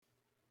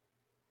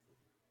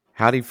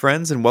Howdy,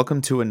 friends, and welcome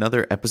to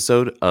another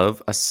episode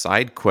of A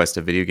Side Quest,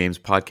 a video games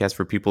podcast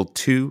for people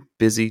too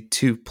busy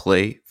to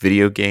play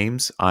video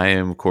games. I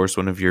am, of course,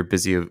 one of your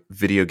busy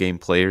video game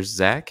players,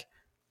 Zach.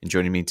 And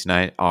joining me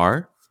tonight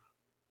are...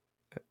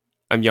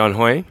 I'm Jan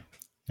Hui.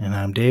 And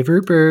I'm Dave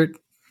Rupert.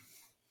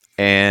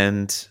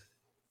 And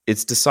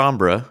it's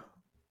December,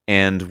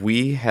 and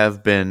we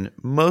have been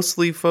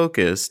mostly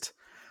focused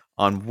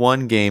on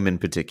one game in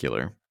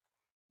particular.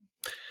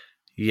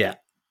 Yeah.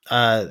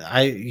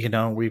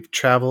 We've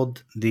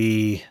traveled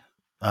the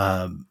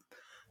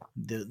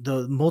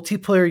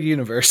multiplayer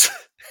universe.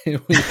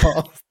 We've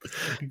all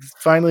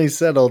finally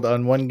settled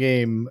on one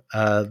game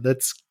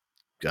that's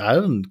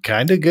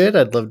kind of good.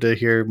 I'd love to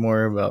hear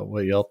more about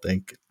what y'all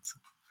think.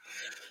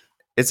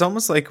 It's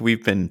almost like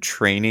we've been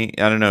training.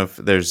 I don't know if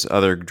there's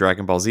other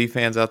Dragon Ball Z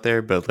fans out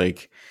there, but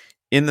like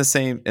in the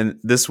same, and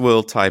this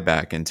will tie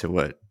back into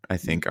what I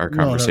think our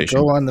conversation.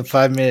 No, go on the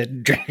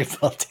 5-minute Dragon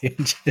Ball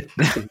tangent.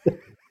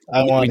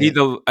 I need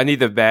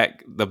the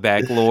back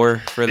lore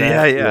for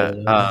that.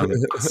 Yeah.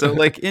 So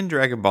like in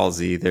Dragon Ball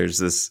Z,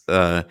 there's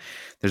a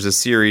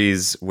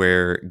series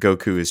where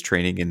Goku is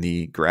training in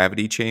the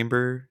gravity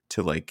chamber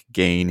to like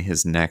gain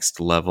his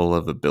next level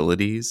of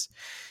abilities.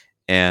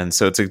 And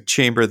so it's a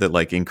chamber that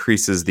like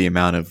increases the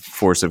amount of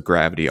force of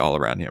gravity all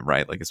around him,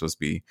 right? Like it's supposed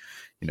to be,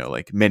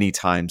 like many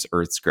times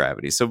Earth's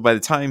gravity. So by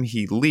the time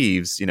he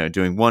leaves,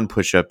 doing one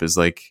push-up is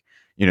like,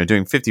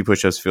 doing 50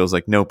 push-ups feels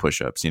like no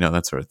push-ups,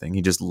 that sort of thing.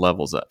 He just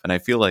levels up. And I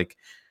feel like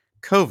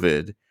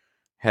COVID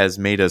has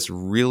made us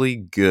really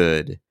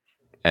good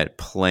at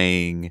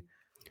playing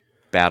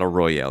battle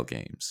royale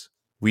games.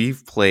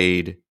 We've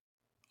played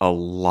a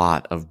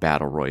lot of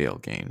battle royale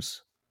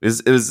games.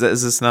 Is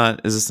this not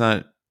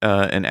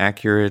an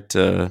accurate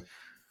to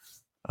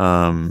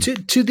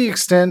the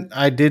extent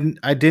I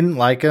didn't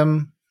like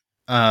them.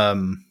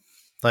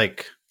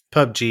 Like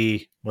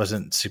PUBG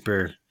wasn't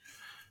super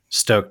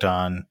stoked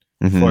on.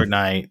 Mm-hmm.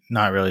 Fortnite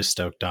not really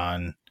stoked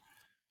on.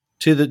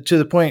 To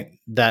the point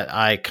that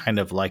I kind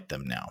of like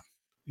them now.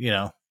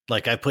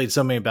 Like I played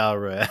so many battle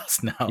royales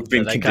now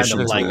that I kind of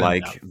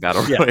like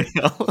battle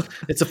royale.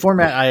 It's a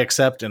format I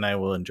accept and I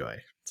will enjoy.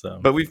 So,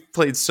 but we've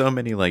played so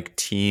many like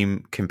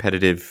team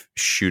competitive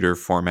shooter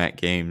format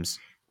games.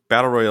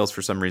 Battle royales,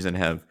 for some reason,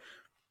 have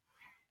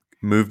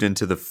moved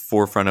into the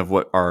forefront of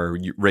what our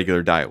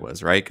regular diet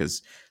was, right?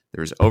 Because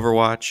there was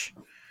Overwatch,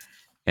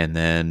 and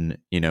then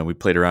we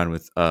played around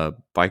with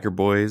Biker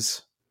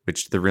Boys,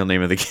 which the real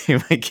name of the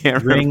game I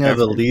can't remember. Ring of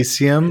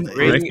Elysium.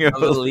 Ring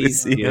of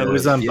Elysium. It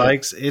was on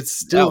bikes. It's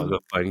still a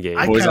fun game.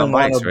 I kind of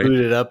want to boot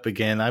it up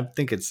again. I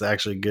think it's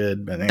actually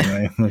good, but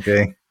anyway,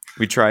 okay.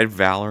 We tried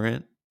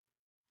Valorant.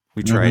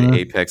 We tried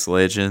Apex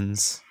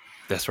Legends.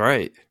 That's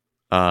right.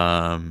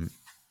 I'm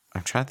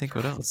trying to think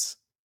what else.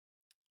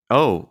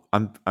 Oh,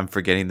 I'm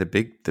forgetting the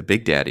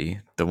Big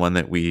Daddy, the one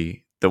that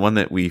we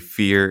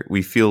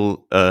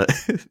feel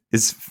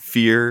is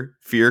fear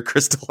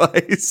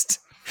crystallized.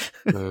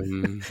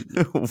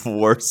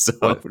 Warzone.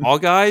 What, All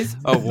Guys?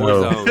 Oh,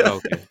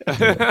 Warzone.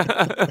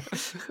 Okay.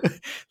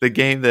 The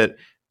game that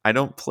I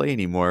don't play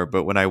anymore,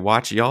 but when I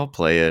watch y'all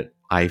play it,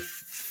 I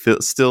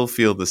still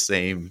feel the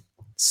same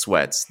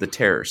sweats, the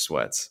terror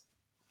sweats.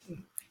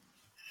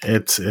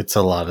 It's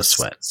a lot of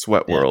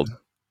sweat world.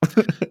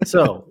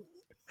 So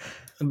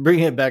bring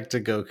it back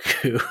to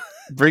Goku.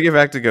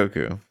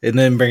 And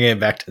then bring it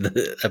back to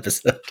the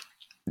episode.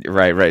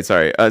 Right.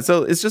 Sorry.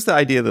 So it's just the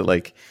idea that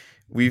like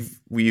we've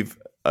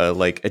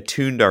like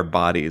attuned our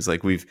bodies.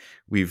 Like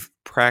we've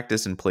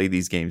practiced and played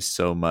these games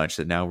so much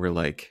that now we're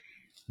like,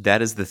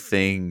 that is the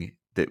thing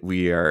that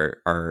we are,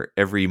 our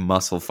every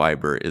muscle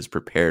fiber is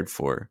prepared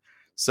for.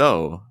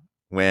 So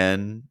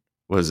when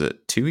was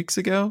it 2 weeks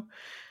ago?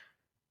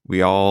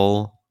 We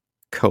all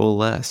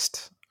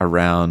coalesced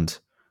around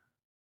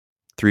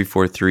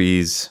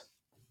 343's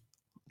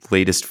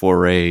latest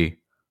foray,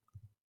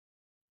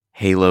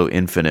 Halo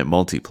Infinite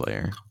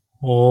multiplayer.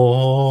 Oh,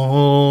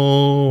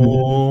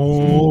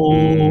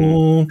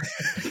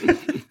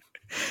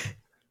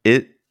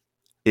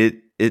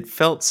 it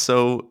felt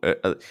so.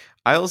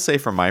 I'll say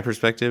from my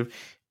perspective,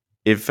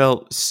 it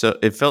felt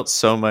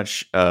so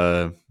much.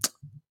 Oh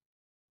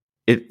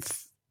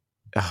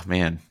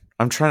man.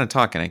 I'm trying to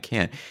talk and I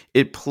can't.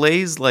 It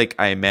plays like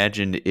I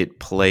imagined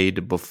it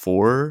played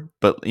before,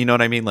 but you know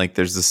what I mean? Like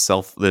there's this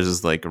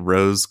like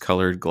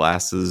rose-colored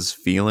glasses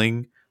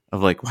feeling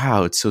of like,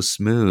 wow, it's so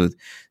smooth.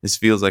 This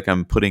feels like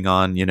I'm putting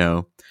on,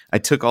 I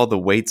took all the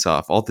weights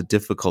off, all the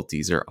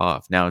difficulties are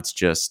off. Now it's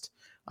just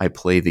I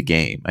play the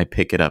game. I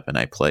pick it up and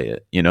I play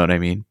it. You know what I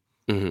mean?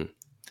 Mm-hmm.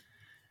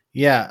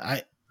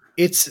 Yeah,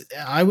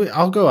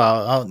 I'll go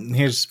out.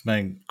 Here's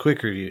my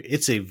quick review.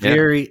 It's a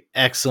very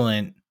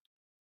excellent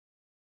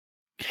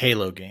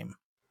Halo game.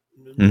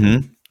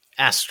 Mm-hmm.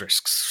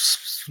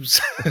 Asterisks.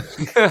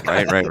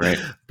 Right.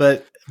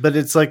 But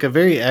it's like a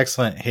very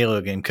excellent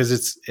Halo game because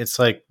it's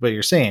like what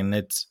you're saying.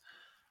 It's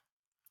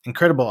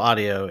incredible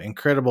audio,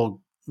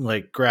 incredible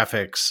like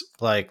graphics,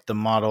 like the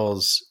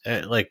models.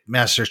 Like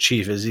Master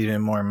Chief is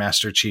even more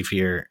Master Chief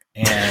here,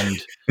 and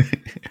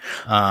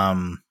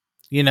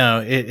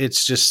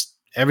it's just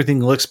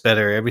everything looks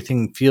better,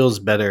 everything feels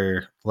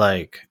better.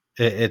 Like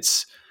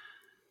it's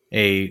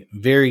a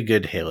very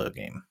good Halo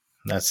game.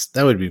 That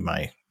would be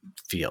my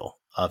feel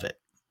of it.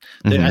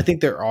 Mm-hmm. I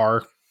think there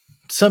are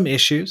some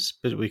issues,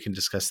 but we can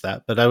discuss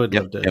that. But I would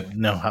love to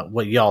know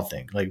what y'all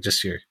think. Like,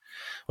 just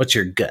what's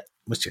your gut?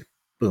 What's your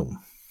boom?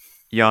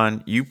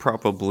 Jan, you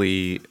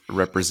probably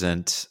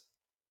represent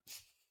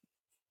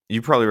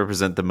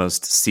the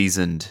most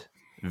seasoned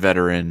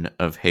veteran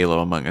of Halo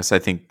among us. I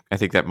think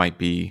that might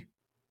be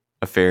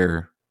a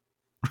fair.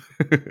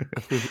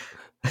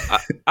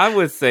 I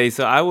would say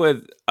so.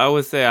 I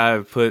would say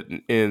I've put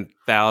in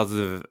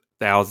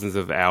thousands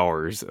of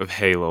hours of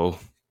Halo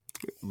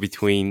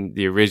between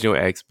the original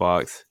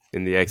Xbox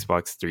and the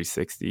Xbox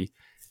 360.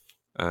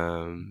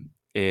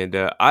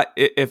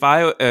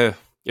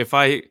 If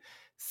I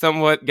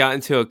somewhat got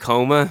into a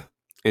coma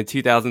in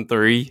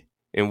 2003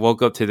 and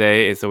woke up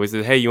today and somebody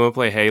said, "Hey, you want to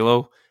play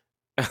Halo?"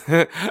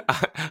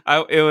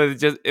 I would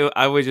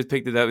just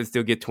pick it up and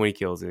still get 20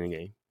 kills in the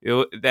game.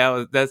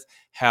 That's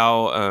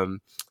how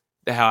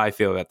I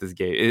feel about this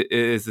game. It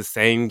is the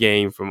same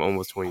game from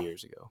almost 20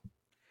 years ago.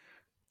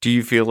 Do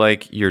you feel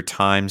like your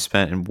time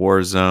spent in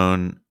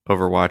Warzone,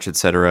 Overwatch,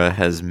 etc.,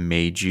 has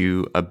made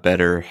you a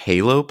better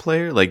Halo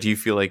player? Like, do you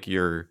feel like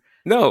you're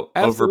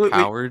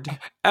overpowered?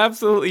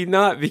 Absolutely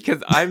not,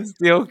 because I'm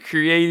still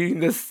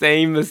creating the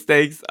same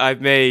mistakes I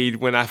made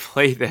when I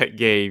played that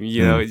game.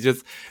 You know, it's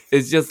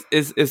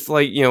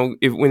like, you know,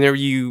 whenever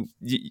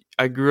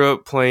I grew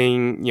up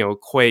playing, you know,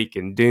 Quake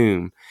and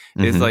Doom.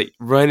 It's like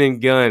run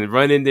and gun,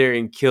 run in there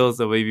and kill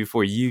somebody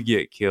before you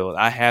get killed.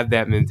 I have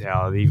that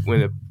mentality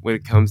when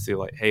it comes to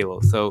like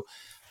Halo. So,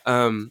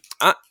 I'm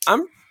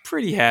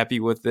pretty happy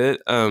with it.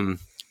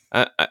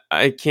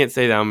 I can't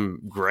say that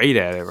I'm great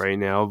at it right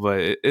now,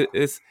 but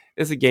it's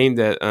a game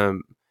that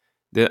I'm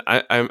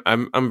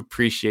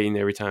appreciating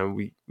every time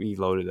we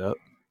load it up.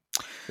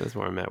 That's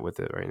where I'm at with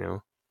it right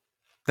now.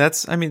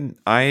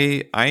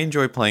 I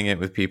enjoy playing it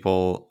with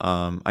people.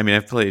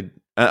 I've played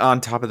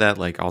on top of that,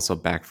 like also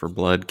Back 4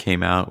 Blood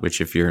came out, which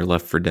if you're a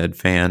Left 4 Dead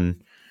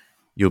fan,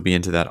 you'll be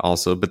into that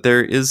also. But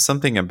there is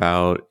something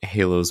about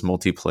Halo's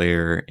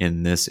multiplayer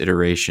in this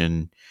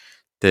iteration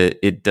that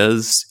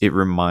it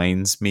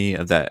reminds me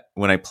of that.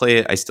 When I play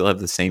it, I still have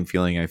the same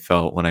feeling I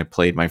felt when I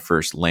played my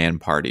first LAN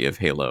party of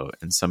Halo,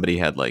 and somebody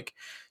had like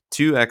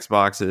 2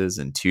 Xboxes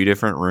in 2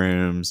 different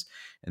rooms,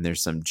 and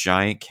there's some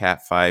giant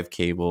Cat5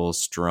 cable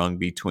strung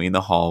between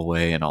the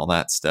hallway and all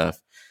that stuff.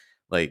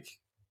 Like,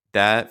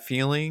 that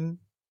feeling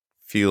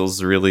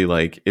feels really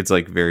like it's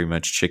like very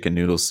much chicken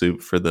noodle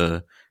soup for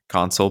the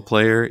console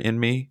player in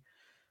me.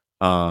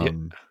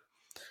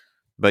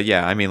 But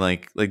yeah, I mean,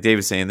 like Dave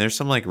was saying, there's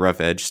some like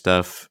rough edge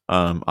stuff.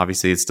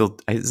 Obviously, it's still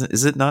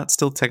is it not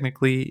still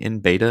technically in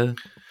beta?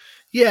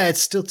 Yeah,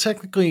 it's still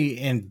technically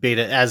in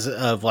beta as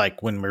of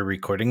like when we're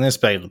recording this,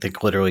 but I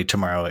think literally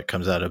tomorrow it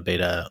comes out of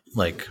beta,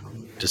 like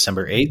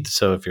December 8th.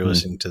 So if you're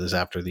listening to this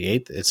after the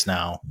 8th, it's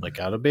now like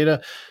out of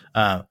beta,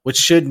 which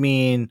should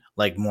mean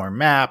like more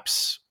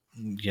maps,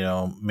 you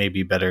know,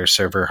 maybe better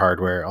server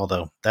hardware,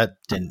 although that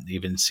didn't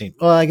even seem,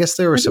 well, I guess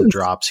there were some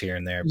drops here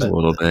and there, but a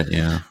little bit,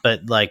 yeah.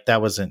 But like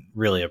that wasn't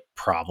really a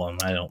problem,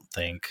 I don't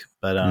think.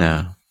 But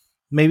no.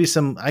 Maybe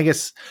some, I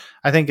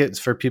think it's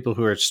for people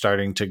who are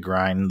starting to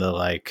grind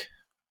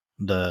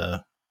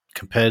the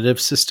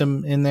competitive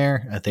system in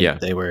there. I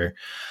think they were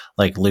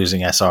like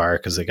losing SR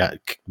because they got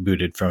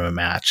booted from a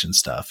match and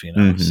stuff, you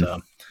know. So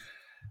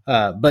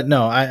but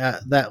no, I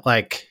that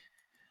like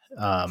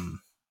I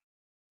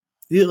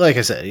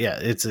said, yeah,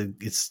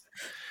 it's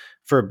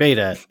for a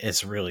beta,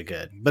 it's really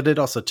good, but it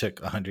also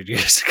took 100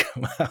 years to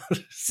come out.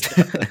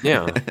 So.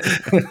 Yeah.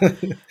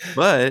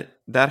 But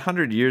that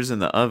 100 years in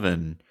the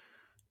oven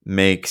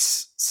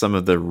makes some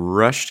of the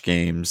rushed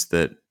games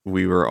that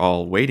we were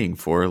all waiting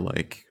for,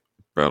 like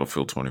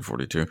Battlefield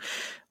 2042,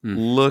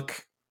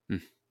 look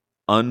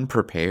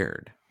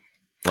unprepared,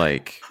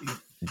 like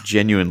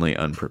genuinely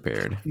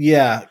unprepared.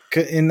 Yeah,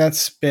 and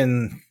that's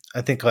been,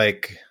 I think,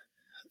 like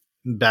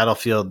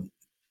Battlefield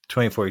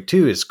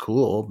 2042 is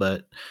cool,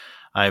 but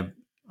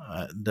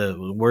the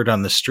word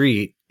on the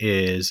street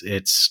is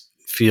it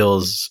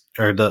feels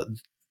good,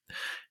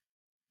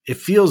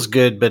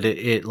 but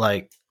it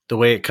like the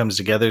way it comes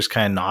together is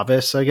kind of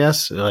novice, I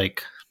guess,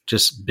 like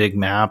just big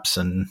maps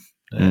and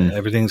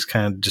everything's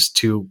kind of just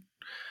too,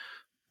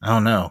 I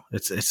don't know.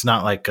 It's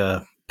not like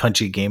a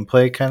punchy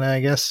gameplay kind of, I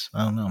guess.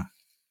 I don't know.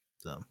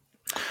 So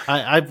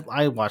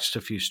I watched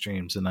a few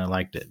streams and I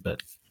liked it,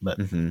 but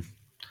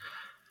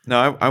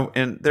no,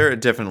 and there are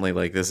definitely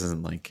like, this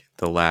isn't like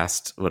the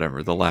last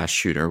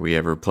shooter we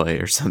ever play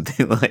or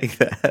something like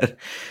that.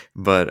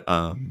 But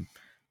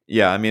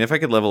yeah, I mean, if I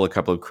could level a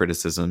couple of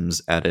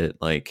criticisms at it,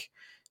 like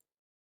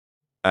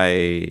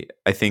I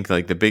think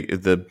like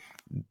the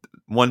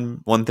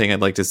one thing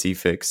I'd like to see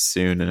fixed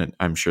soon, and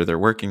I'm sure they're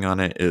working on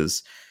it,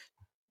 is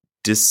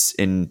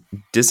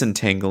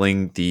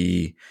disentangling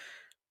the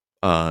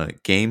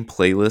game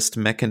playlist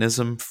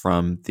mechanism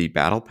from the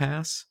battle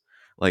pass.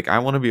 Like, I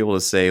want to be able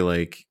to say,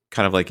 like,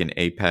 kind of like in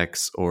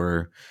Apex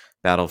or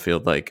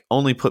Battlefield, like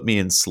only put me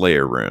in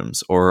Slayer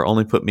rooms or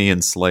only put me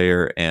in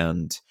Slayer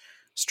and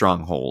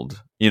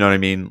Stronghold. You know what I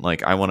mean?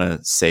 Like I want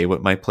to say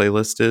what my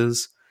playlist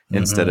is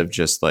instead of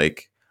just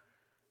like,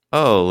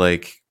 oh,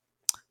 like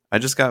I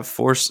just got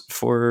four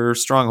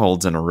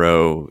Strongholds in a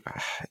row.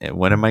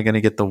 When am I going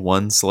to get the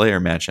one Slayer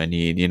match I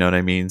need? You know what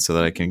I mean? So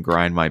that I can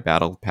grind my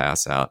battle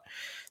pass out.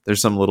 There's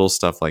some little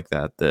stuff like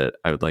that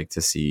I would like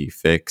to see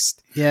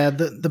fixed. Yeah,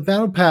 the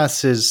battle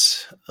pass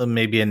is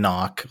maybe a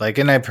knock. Like,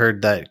 and I've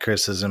heard that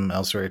criticism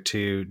elsewhere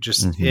too.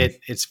 Just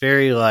it's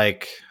very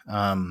like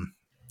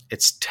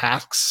it's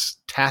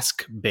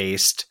task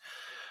based,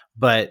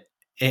 but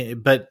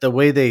the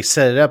way they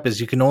set it up is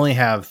you can only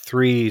have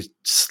 3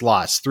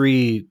 slots,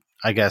 3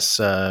 I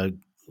guess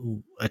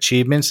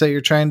achievements that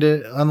you're trying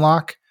to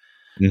unlock.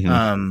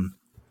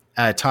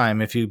 At a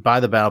time. If you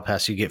buy the battle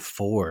pass, you get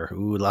 4.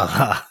 Ooh la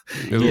la!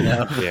 You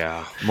know,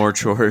 yeah, more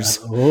chores.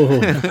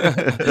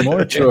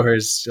 More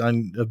chores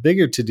on a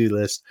bigger to-do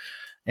list.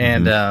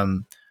 And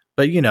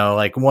but you know,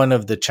 like one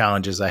of the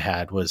challenges I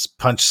had was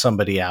punch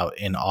somebody out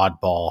in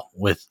oddball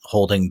with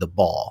holding the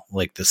ball,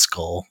 like the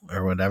skull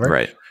or whatever.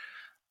 Right.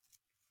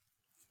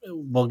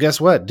 Well,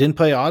 guess what? Didn't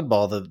play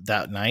oddball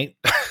that night.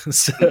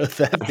 So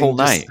that the whole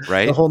night,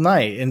 right? The whole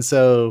night, and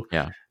so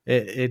yeah,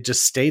 it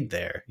just stayed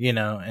there, you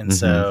know, and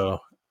so.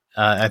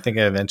 I think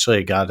I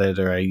eventually got it,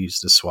 or I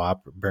used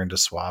burned a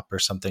swap or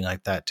something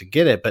like that to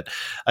get it. But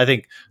I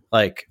think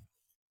like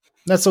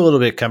that's a little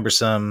bit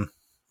cumbersome,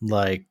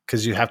 like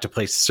because you have to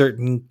play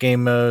certain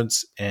game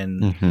modes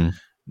and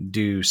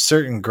do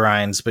certain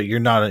grinds, but you're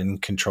not in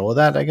control of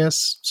that, I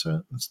guess.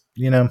 So,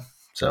 you know,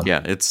 so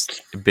yeah, it's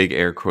big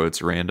air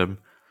quotes random.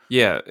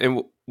 Yeah.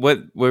 And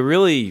what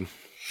really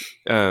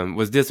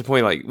was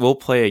disappointing, like we'll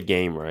play a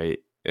game, right?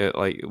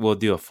 Like we'll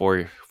do a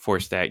four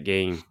stack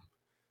game.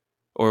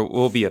 Or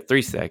we'll be a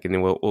 3 stack, and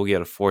then we'll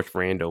get a 4th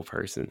rando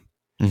person,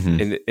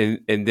 and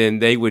then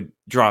they would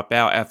drop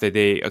out after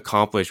they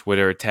accomplish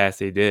whatever task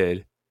they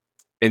did,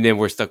 and then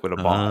we're stuck with a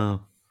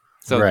bot.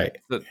 So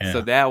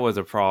that was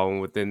a problem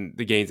within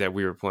the games that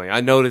we were playing.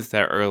 I noticed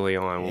that early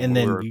on. And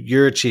then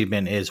your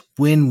achievement is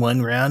win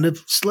 1 round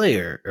of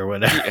Slayer or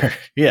whatever.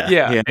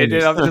 Yeah. And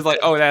then I'm just like,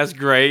 oh, that's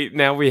great.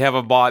 Now we have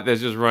a bot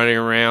that's just running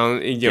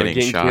around and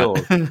getting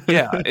killed.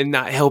 Yeah, and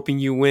not helping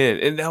you win.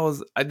 And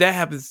that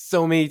happened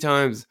so many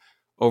times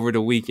over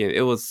the weekend.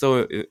 It was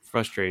so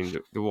frustrating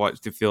to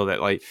watch, to feel that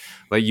like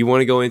you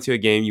want to go into a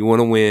game, you want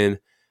to win,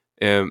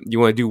 and you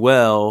want to do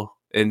well,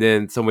 and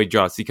then somebody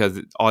drops because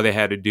all they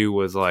had to do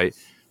was like,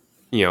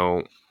 you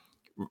know,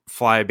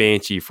 fly a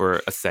banshee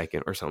for a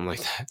second or something like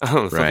that. I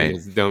don't know, something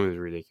as dumb as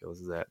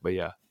ridiculous as that. But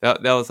yeah,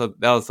 that was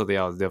something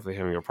I was definitely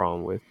having a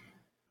problem with.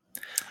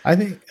 I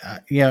think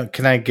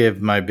can I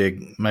give my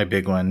big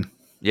one?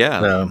 Yeah,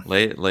 so,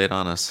 lay it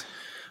on us.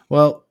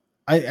 Well,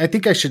 I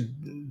think I should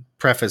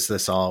preface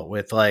this all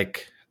with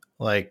like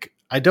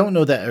I don't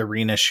know that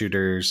arena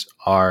shooters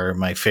are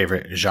my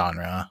favorite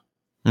genre.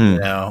 You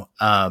know,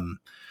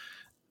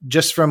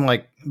 just from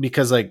like,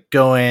 because like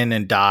go in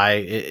and die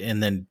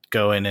and then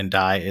go in and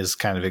die is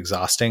kind of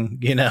exhausting,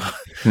 you know.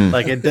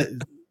 Like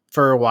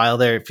for a while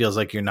there, it feels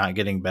like you're not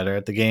getting better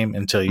at the game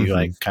until you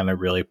like kind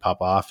of really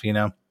pop off, you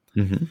know.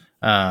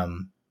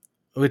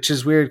 Which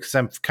is weird because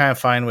I'm kind of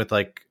fine with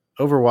like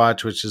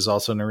Overwatch, which is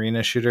also an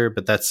arena shooter,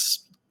 but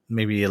that's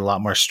maybe a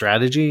lot more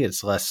strategy.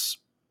 It's less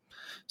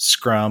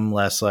scrum,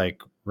 less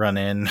like run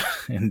in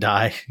and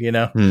die, you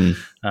know?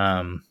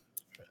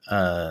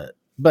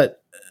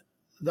 But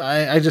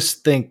I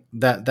just think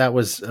that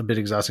was a bit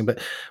exhausting. But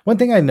one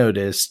thing I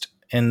noticed,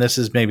 and this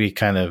is maybe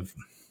kind of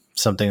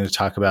something to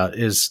talk about,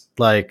 is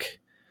like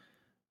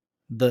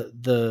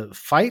the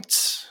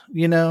fights,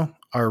 you know,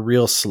 are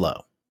real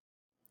slow.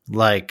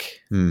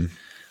 Like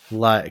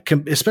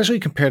especially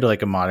compared to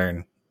like a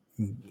modern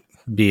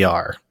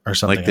BR or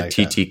something like the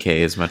TTK that.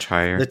 Is much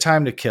higher. The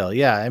time to kill.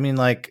 Yeah. I mean,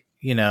 like,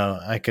 you know,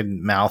 I could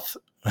mouth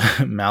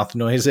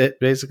noise it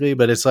basically,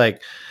 but it's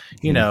like,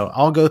 you know,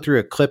 I'll go through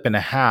a clip and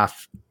a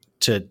half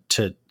to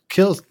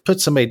put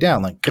somebody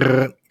down, like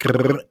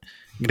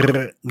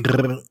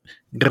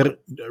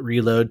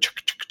reload,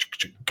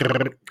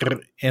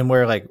 and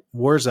where like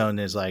Warzone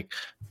is like,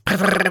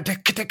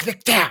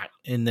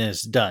 and then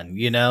it's done,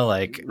 you know,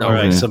 like, or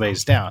like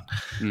somebody's down.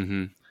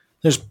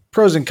 There's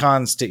pros and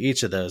cons to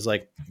each of those.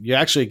 Like you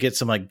actually get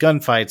some like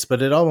gunfights,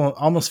 but it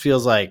almost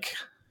feels like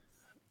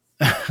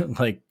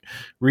like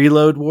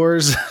reload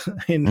wars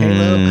in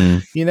Halo,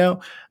 you know?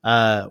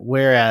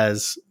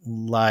 Whereas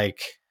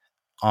like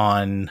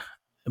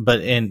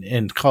but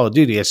in Call of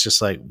Duty, it's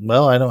just like,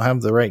 well, I don't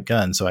have the right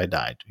gun, so I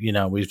died. You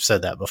know, we've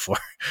said that before.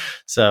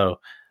 So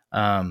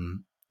I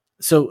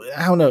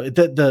don't know.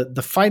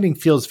 The fighting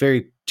feels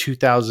very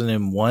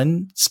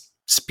 2001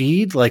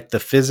 speed, like the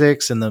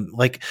physics and the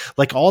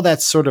like all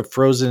that's sort of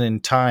frozen in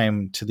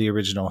time to the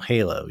original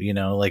Halo, you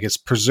know, like it's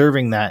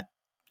preserving that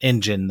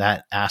engine,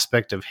 that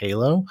aspect of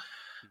Halo.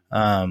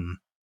 And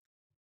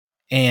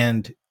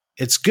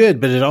it's good,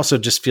 but it also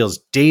just feels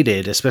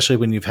dated, especially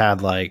when you've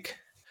had like,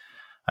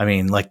 I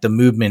mean, like the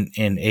movement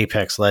in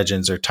Apex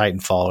Legends or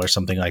Titanfall or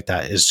something like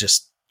that is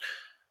just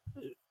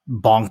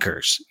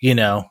bonkers,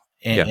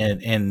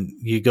 and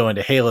you go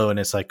into Halo and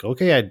it's like,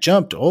 okay, I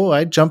jumped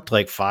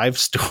like 5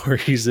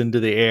 stories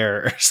into the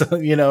air or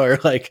something, or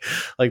like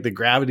the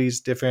gravity's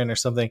different or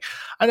something.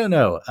 I don't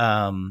know.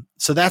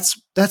 So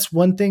that's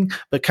one thing,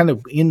 but kind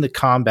of in the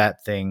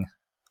combat thing,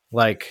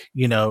 like,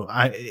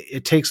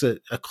 it takes a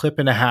clip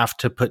and a half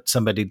to put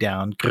somebody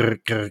down,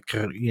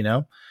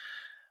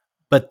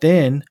 but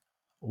then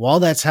while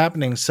that's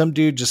happening, some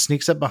dude just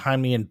sneaks up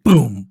behind me and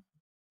boom,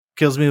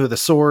 kills me with a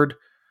sword,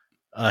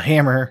 a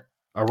hammer,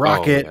 a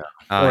rocket,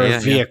 or a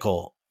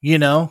vehicle,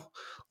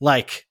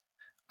 like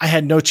I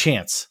had no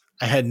chance.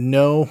 I had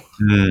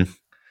nothing.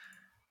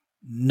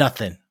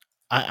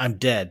 I'm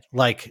dead.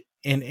 Like,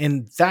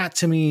 and that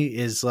to me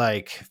is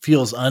like,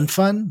 feels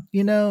unfun,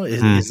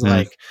 is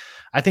like,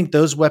 I think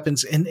those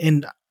weapons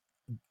and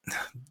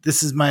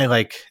this is my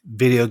like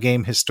video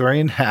game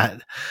historian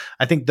hat.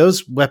 I think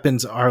those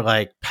weapons are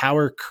like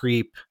power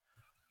creep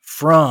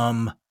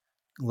from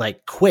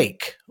like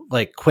Quake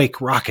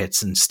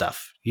rockets and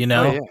stuff,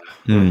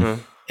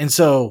 And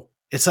so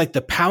it's like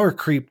the power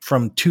creep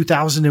from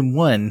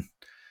 2001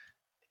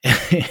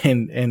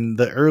 and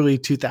the early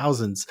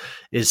 2000s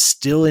is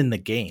still in the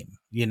game,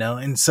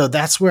 and so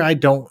that's where I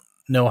don't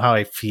know how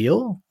I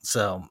feel.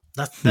 So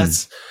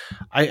that's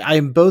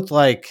I'm both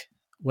like,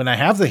 when I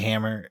have the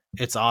hammer,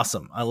 it's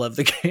awesome. I love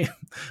the game.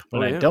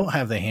 When I don't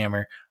have the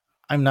hammer,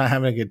 I'm not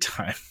having a good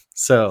time.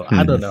 So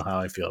I don't know how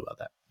I feel about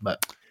that,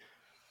 but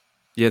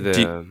yeah,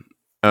 go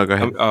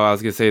ahead. I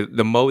was gonna say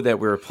the mode that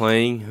we were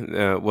playing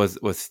was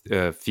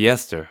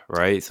Fiesta,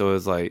 right? So it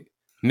was like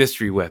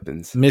mystery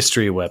weapons,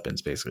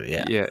 basically.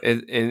 Yeah,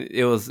 and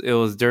it was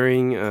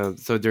during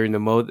during the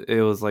mode,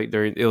 it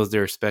was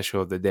their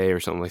special of the day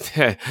or something like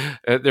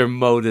that. Their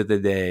mode of the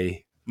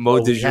day,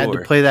 we had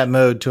to play that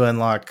mode to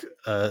unlock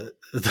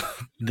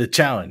the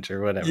challenge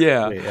or whatever.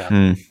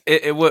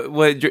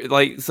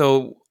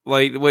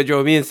 What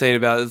Joe is saying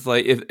about is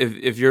like,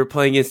 if you're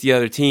playing against the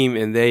other team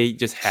and they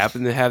just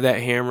happen to have that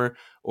hammer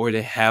or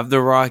they have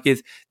the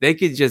rockets, they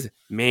could just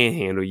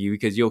manhandle you,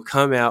 because you'll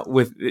come out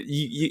with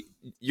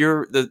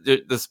you're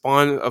the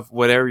spawn of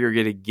whatever you're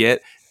gonna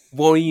get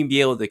won't even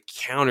be able to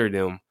counter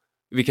them,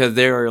 because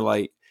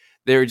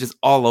they're just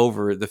all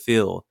over the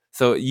field.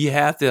 So you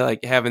have to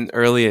like have an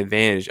early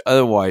advantage.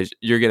 Otherwise,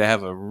 you're going to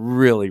have a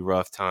really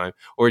rough time,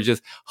 or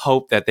just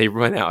hope that they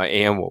run out of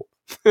ammo.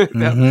 That's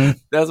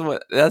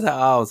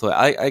how I was.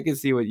 I can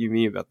see what you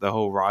mean about the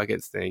whole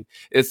rockets thing.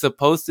 It's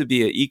supposed to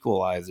be an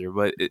equalizer,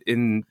 but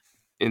in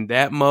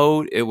that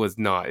mode, it was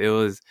not. It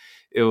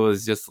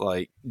was just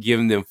like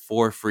giving them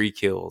 4 free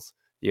kills,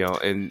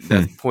 and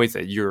that's points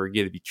that you're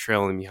going to be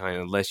trailing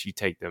behind unless you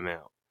take them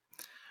out.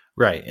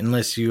 Right,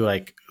 unless you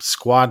like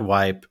squad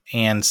wipe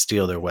and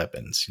steal their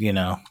weapons,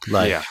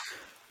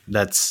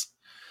 that's,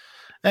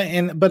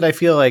 but I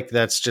feel like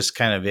that's just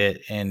kind of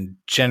it in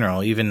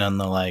general, even on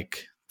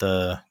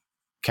the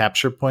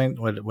capture point.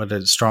 What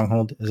is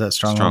Stronghold? Is that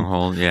Stronghold?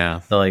 Stronghold,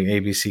 yeah. The like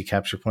ABC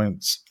capture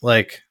points,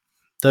 like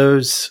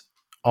those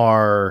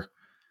are,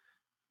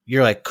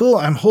 you're like, cool,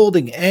 I'm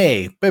holding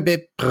A,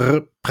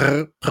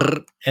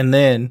 and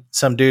then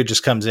some dude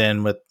just comes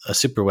in with a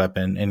super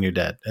weapon and you're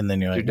dead. And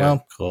then you're like,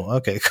 well, cool.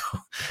 Okay,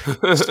 cool.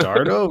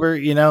 Start over,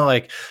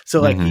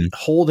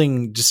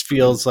 holding just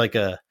feels like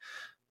a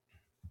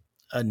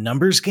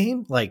numbers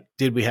game. Like,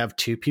 did we have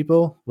 2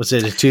 people? Was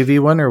it a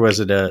 2v1 or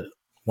was it a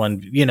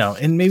 1,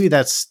 and maybe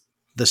that's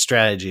the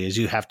strategy, is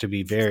you have to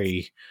be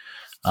very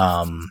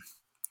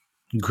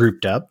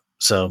grouped up.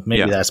 So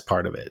maybe that's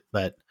part of it,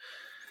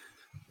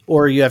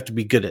 or you have to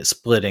be good at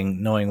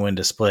splitting, knowing when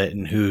to split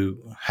and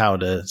how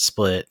to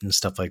split and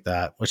stuff like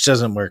that, which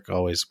doesn't work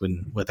always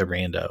with a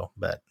rando.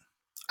 But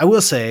I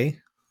will say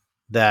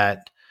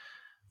that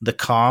the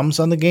comms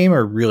on the game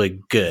are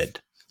really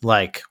good.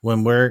 Like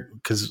when we're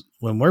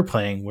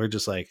playing, we're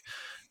just like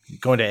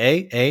going to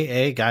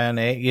A, guy on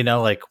A,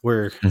 like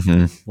we're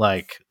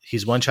like,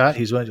 he's one shot,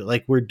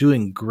 like we're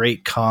doing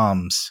great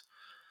comms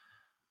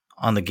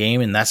on the game,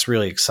 and that's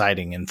really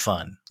exciting and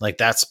fun. Like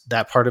that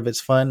part of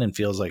it's fun and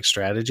feels like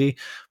strategy,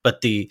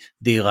 but the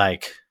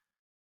like,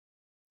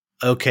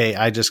 okay,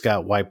 I just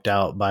got wiped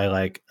out by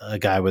like a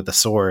guy with a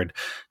sword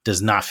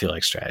does not feel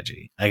like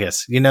strategy, I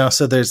guess,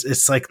 so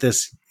it's like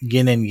this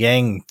yin and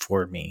yang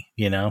for me,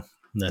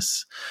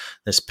 this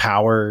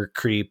power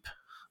creep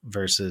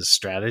versus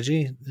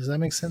strategy. Does that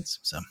make sense?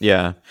 So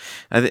yeah,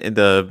 I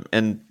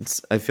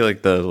feel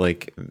like the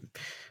like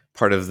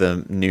part of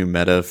the new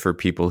meta for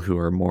people who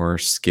are more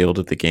skilled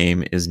at the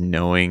game is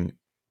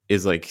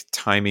like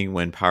timing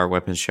when power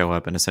weapons show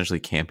up and essentially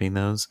camping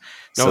those,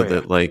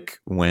 that like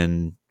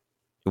when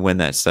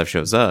that stuff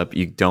shows up,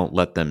 you don't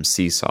let them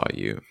seesaw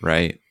you,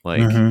 right?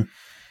 Like,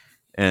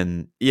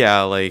 and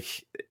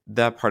like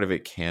that part of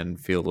it can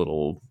feel a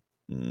little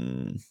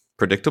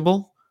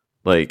predictable.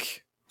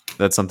 Like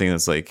that's something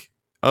that's like,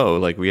 oh,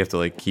 like we have to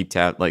like keep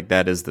tab, like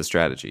that is the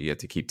strategy. You have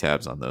to keep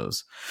tabs on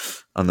those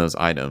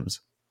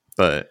items.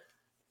 But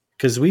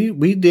because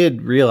we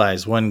did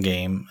realize one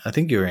game, I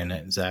think you were in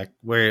it, Zach,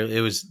 where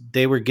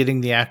they were getting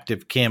the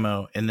active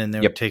camo and then they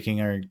were taking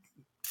our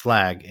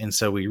flag. And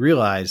so we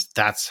realized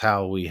that's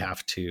how we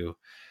have to,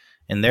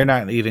 and they're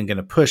not even going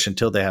to push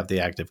until they have the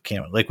active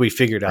camo. Like we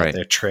figured out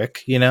their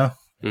trick, you know?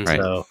 Right.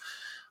 So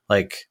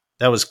like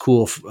that was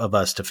cool of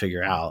us to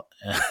figure out,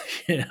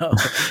 you know,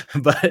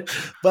 but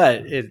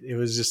it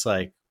was just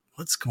like,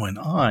 what's going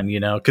on, you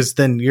know? Because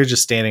then you're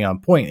just standing on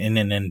point and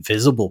an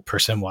invisible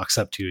person walks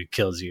up to you and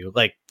kills you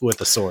like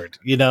with a sword,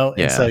 you know?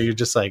 And so you're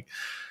just like,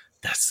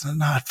 that's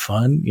not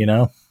fun, you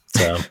know?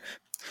 So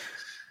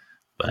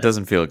it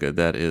doesn't feel good.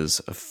 That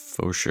is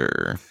for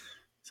sure.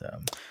 So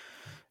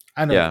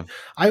I know. Yeah.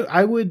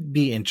 I would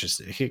be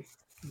interested.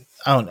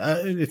 I don't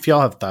if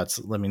y'all have thoughts,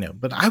 let me know.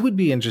 But I would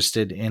be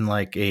interested in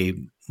like a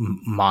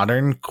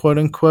modern quote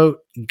unquote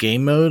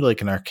game mode,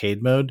 like an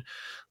arcade mode,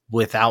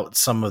 without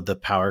some of the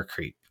power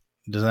creep.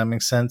 Does that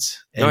make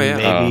sense? And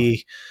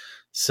maybe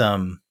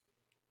some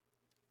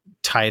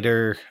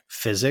tighter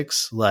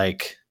physics,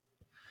 like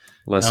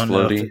less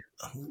floaty,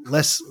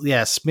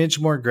 smidge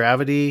more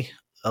gravity,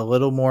 a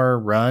little more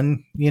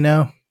run, you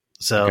know?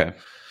 So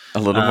a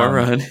little more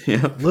run, a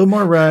little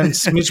more run,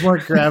 smidge more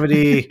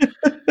gravity,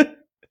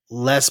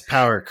 less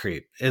power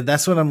creep. And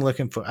that's what I'm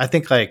looking for. I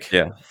think like,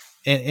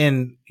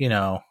 and you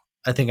know,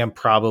 I think I'm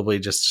probably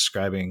just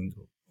describing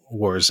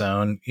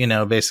Warzone, you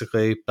know,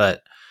 basically,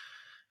 but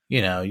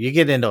you know, you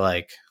get into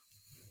like,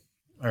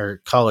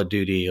 or Call of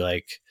Duty,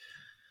 like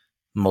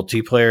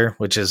multiplayer,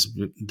 which is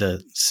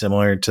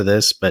similar to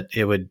this, but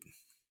it would,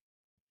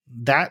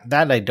 that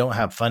I don't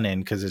have fun in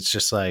because it's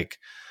just like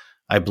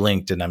I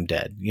blinked and I'm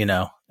dead, you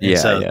know?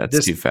 And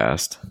it's too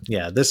fast.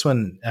 Yeah, this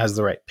one has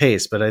the right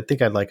pace, but I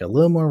think I'd like a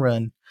little more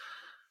run,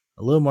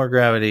 a little more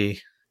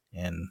gravity,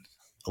 and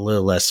a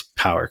little less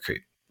power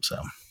creep. So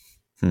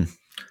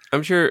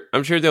I'm sure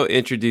they'll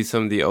introduce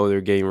some of the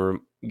older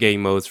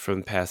game modes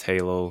from past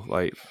Halo,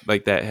 like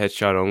that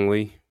headshot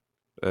only.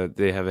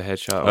 They have a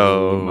headshot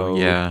only mode.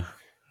 Yeah.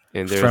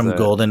 And from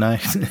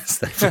GoldenEye.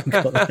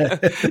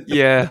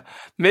 Yeah,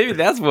 maybe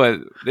that's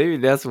what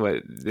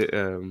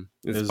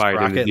inspired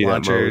rocket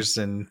launchers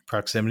and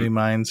proximity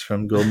mines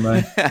from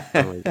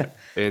GoldenEye.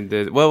 And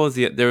what was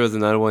there was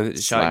another one,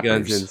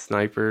 shotguns and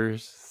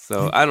snipers.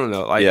 So I don't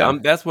know,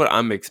 like that's what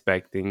I'm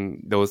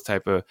expecting, those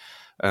type of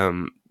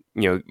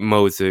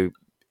modes to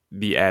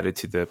be added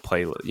to the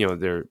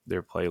playlist,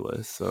 their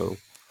playlist. So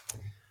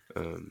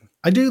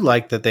I do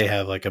like that they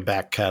have like a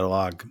back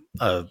catalog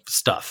of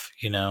stuff,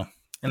 you know.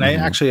 And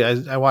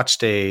I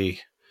watched a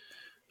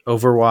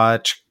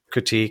Overwatch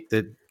critique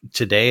that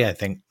today, I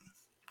think,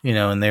 you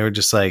know, and they were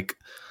just like,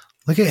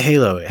 look at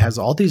Halo. It has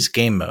all these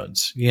game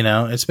modes, you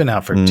know, it's been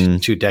out for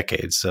 2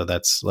 decades. So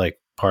that's like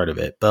part of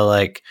it. But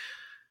like,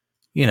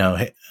 you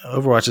know,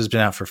 Overwatch has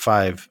been out for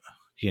 5,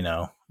 you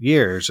know,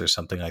 years or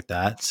something like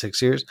that,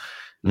 6 years.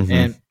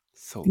 And,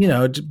 you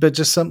know, but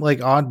just something like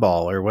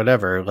Oddball or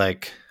whatever,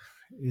 like,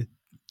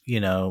 you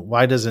know,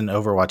 why doesn't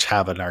Overwatch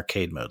have an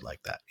arcade mode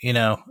like that? You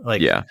know,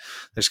 like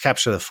there's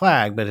Capture the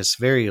Flag, but it's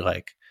very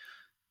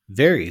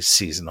very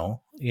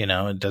seasonal, you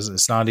know,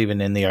 it's not even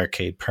in the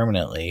arcade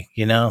permanently,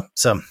 you know?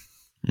 So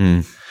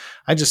I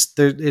guess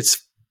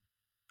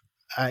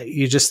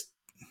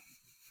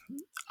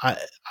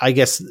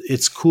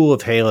it's cool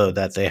of Halo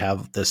that they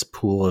have this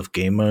pool of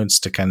game modes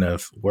to kind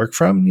of work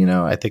from, you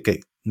know. I think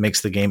it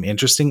makes the game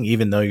interesting,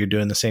 even though you're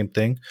doing the same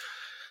thing,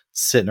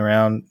 sitting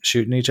around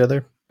shooting each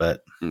other.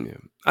 But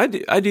I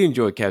do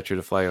enjoy Capture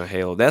the Flag on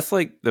Halo. That's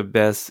like the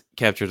best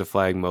Capture the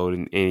Flag mode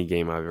in any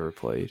game I've ever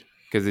played,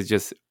 because it's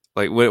just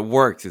like when it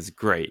works, it's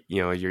great.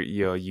 You know,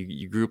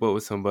 you group up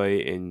with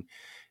somebody and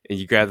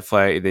you grab the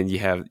flag, and then you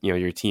have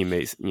your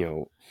teammates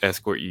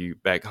escort you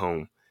back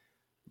home.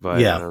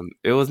 But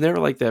it was never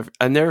like that.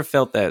 I never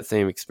felt that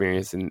same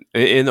experience in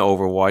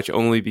Overwatch,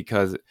 only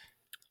because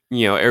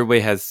everybody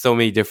has so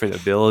many different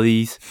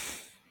abilities.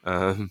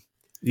 And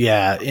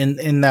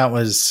that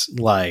was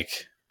like.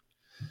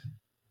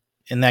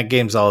 And that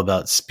game's all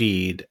about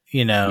speed,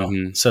 you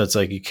know. So it's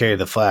like you carry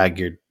the flag,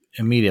 you're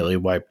immediately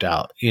wiped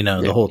out. You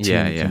know, the whole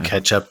team can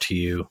catch up to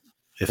you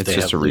if it's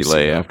just a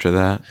relay after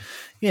that.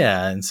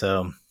 Yeah, and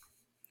so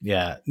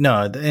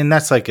and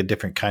that's like a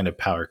different kind of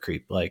power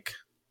creep. Like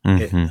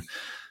the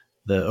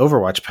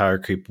Overwatch power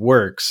creep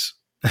works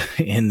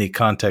in the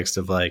context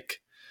of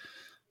like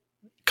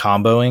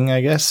comboing,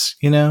 I guess,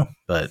 you know.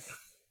 But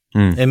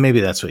and maybe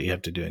that's what you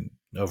have to do in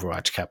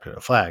Overwatch Capture the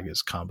Flag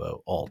is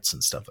combo alts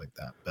and stuff like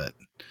that. But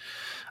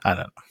I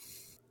don't know.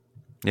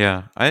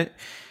 Yeah, I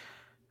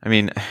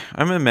mean,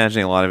 I'm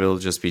imagining a lot of it will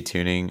just be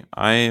tuning.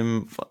 I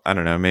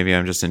don't know, maybe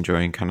I'm just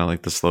enjoying kind of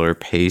like the slower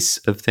pace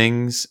of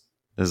things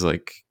as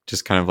like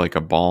just kind of like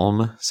a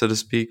balm, so to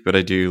speak. But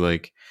I do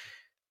like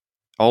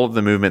all of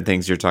the movement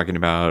things you're talking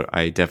about.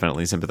 I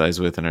definitely sympathize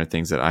with and are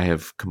things that I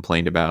have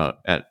complained about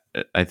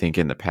I think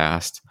in the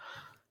past.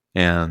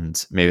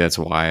 And maybe that's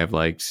why I've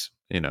liked,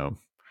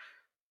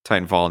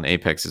 Titanfall and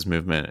Apex's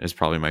movement is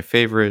probably my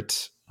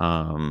favorite.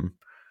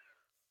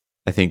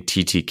 I think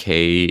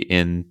TTK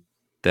in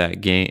that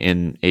game,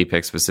 in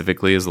Apex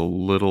specifically, is a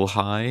little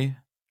high.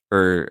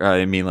 Or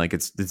I mean, like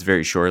it's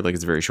very short. Like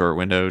it's a very short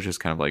window, just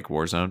kind of like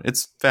Warzone.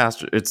 It's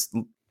faster. It's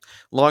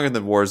longer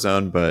than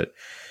Warzone, but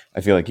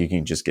I feel like you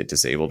can just get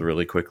disabled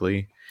really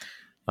quickly.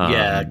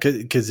 Yeah,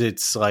 because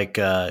it's like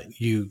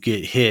you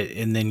get hit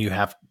and then you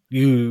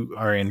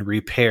are in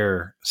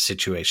repair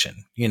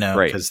situation,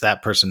 because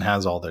that person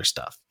has all their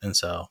stuff. And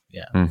so,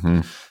 yeah.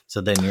 Mm-hmm.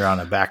 So then you're on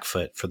a back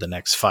foot for the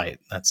next fight.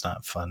 That's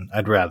not fun.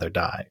 I'd rather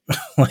die.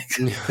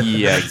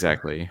 Yeah,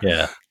 exactly.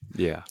 Yeah.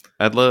 Yeah.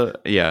 I'd love,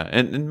 yeah.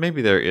 And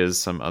maybe there is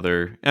some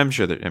other, I'm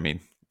sure that, I mean,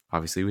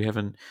 obviously we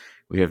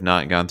have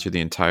not gone through the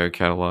entire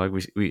catalog.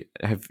 We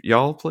have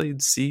y'all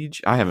played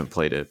Siege? I haven't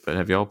played it, but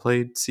have y'all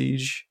played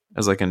Siege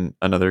as like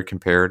another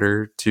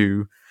comparator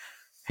to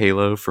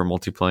Halo for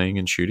multiplaying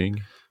and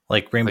shooting?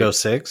 Like Rainbow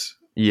Six?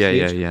 Yeah,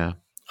 Siege? yeah.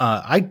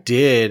 I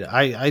did.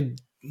 I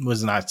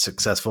was not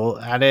successful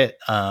at it.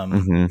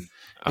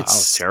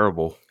 It's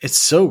terrible. It's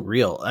so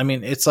real. I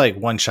mean, it's like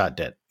one shot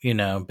dead,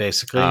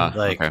 basically.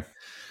 Okay.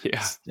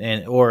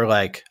 Yeah. Or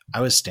like I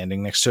was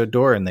standing next to a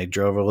door and they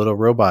drove a little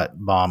robot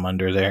bomb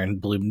under there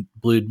and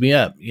blew me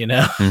up,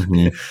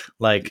 Mm-hmm.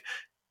 Like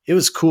it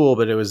was cool,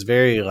 but it was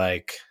very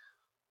like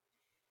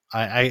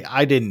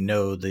I didn't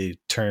know the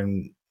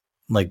term,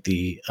 like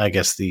I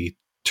guess the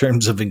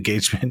terms of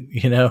engagement,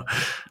 Yeah.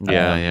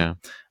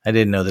 I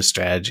didn't know the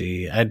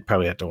strategy. I'd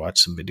probably have to watch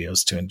some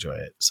videos to enjoy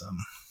it. So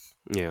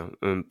yeah,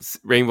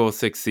 Rainbow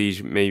Six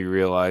Siege made me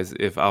realize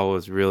if I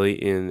was really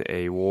in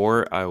a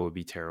war, I would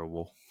be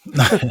terrible.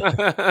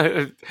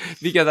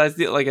 Because I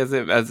still, like I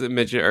said, as I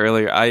mentioned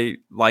earlier, I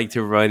like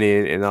to run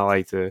in and I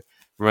like to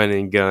run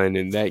and gun,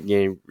 and that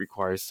game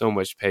requires so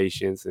much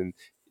patience and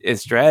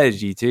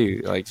strategy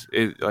too. Like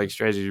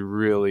strategy is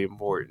really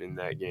important in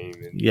that game.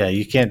 And yeah,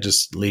 you can't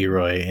just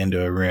Leroy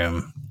into a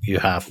room. You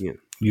have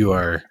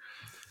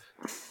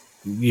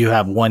you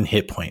have one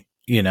hit point.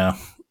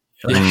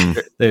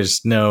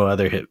 There's no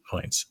other hit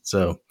points,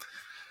 so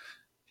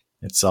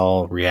it's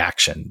all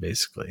reaction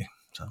basically.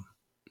 So,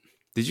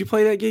 did you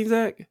play that game,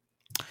 Zach?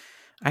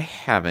 I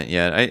haven't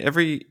yet.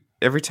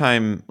 Every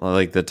time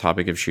like the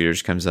topic of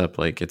shooters comes up,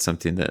 like it's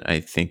something that I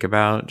think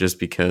about just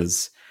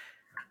because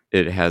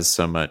it has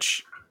so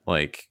much,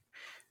 like,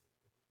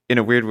 in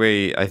a weird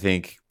way, I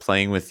think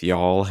playing with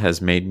y'all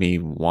has made me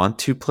want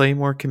to play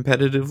more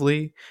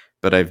competitively,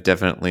 but I've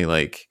definitely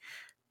like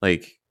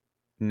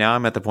now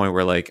I'm at the point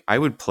where like I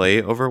would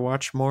play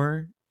Overwatch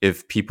more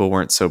if people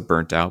weren't so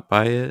burnt out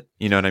by it.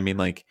 You know what I mean?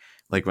 Like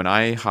when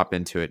I hop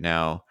into it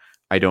now,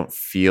 I don't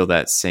feel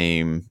that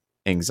same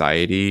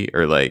anxiety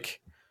or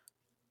like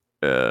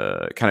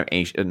kind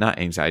of not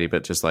anxiety,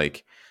 but just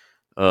like,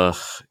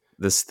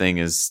 this thing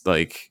is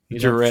like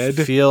dread.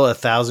 Feel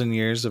 1,000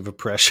 years of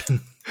oppression.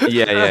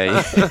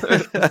 Yeah.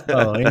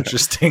 Oh,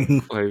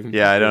 interesting.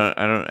 Yeah,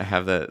 I don't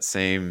have that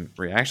same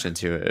reaction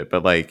to it.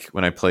 But like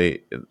when I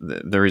play,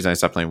 the reason I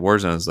stopped playing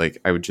Warzone is like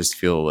I would just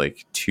feel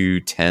like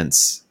too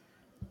tense,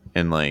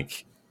 and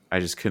like I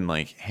just couldn't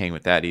like hang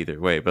with that either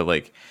way. But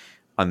like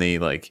on the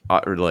like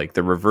or like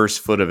the reverse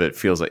foot of it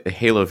feels like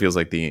Halo feels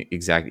like the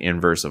exact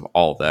inverse of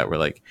all of that, where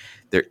like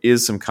there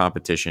is some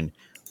competition,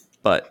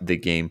 but the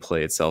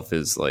gameplay itself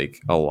is like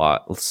a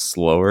lot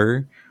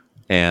slower.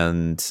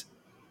 And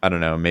I don't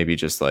know, maybe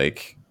just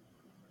like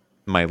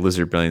my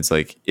Lizard Brilliance,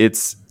 like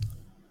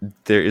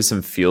there is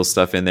some feel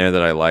stuff in there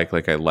that I like.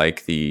 Like I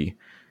like the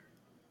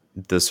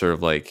sort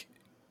of like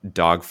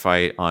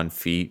dogfight on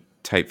feet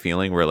type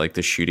feeling where like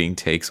the shooting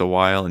takes a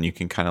while and you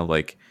can kind of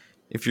like,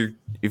 if you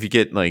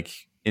get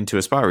like into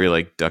a spot where you're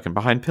like ducking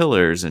behind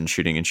pillars and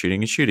shooting,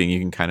 you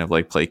can kind of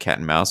like play cat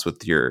and mouse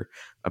with your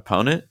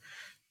opponent.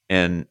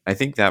 And I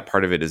think that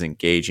part of it is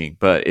engaging,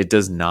 but it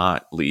does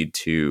not lead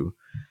to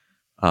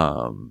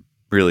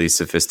really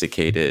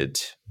sophisticated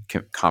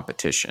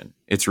competition.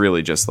 It's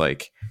really just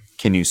like,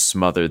 can you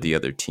smother the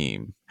other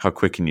team? How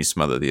quick can you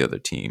smother the other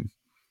team?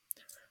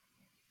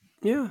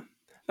 Yeah,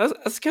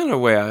 that's kind of the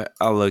way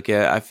I look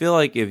at it. I feel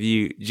like if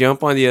you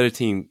jump on the other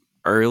team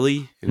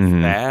early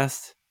and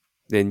fast,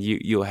 then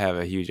you'll have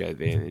a huge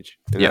advantage.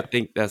 And I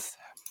think that's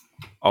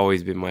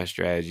always been my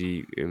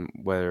strategy. And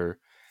whether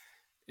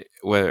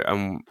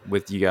I'm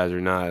with you guys or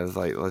not, it's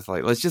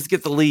like let's just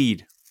get the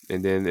lead.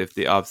 And then if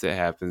the opposite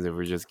happens, if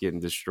we're just getting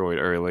destroyed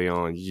early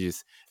on,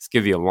 it's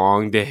gonna be a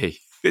long day.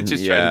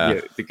 Just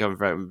trying to come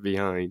from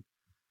behind.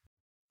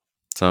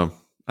 So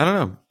I don't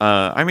know.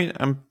 I mean,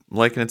 I'm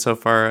liking it so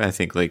far. I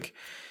think like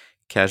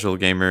casual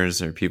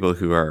gamers or people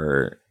who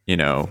are,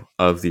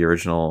 of the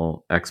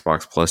original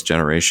Xbox Plus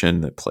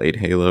generation that played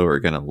Halo are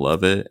gonna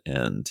love it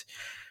and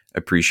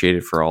appreciate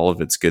it for all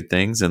of its good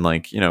things. And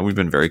like, we've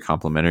been very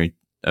complimentary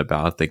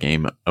about the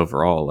game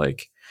overall.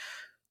 Like,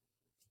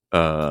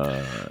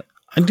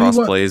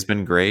 crossplay has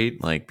been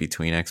great, like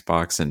between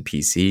Xbox and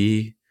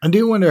PC. I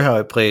do wonder how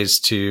it plays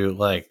to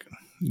like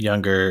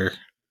younger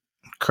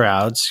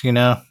crowds.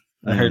 I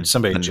heard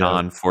somebody joke,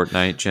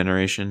 non-Fortnite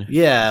generation.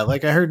 Yeah,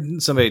 like I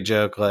heard somebody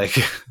joke like,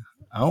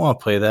 I don't want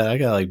to play that. I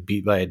got like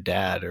beat by a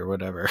dad or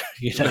whatever.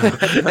 I'm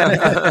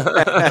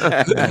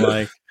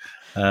like,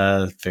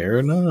 fair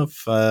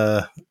enough.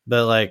 But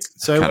like,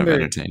 so kind I wonder. Of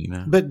entertaining,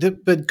 though.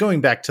 But going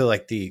back to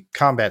like the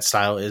combat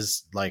style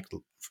is like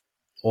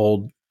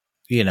old,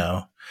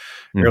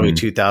 early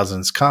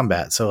 2000s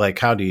combat. So like,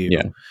 how do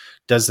you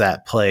does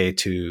that play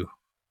to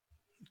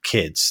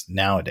kids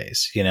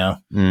nowadays? I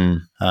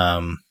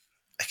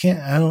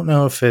don't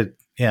know if it.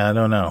 Yeah, I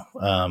don't know.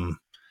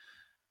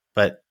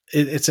 But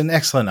it's an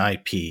excellent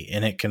IP,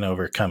 and it can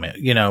overcome it.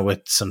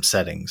 With some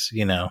settings,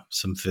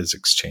 some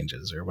physics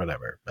changes or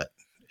whatever. But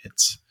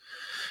it's,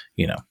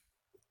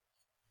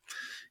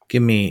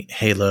 give me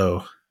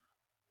Halo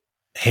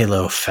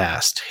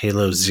Fast,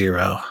 Halo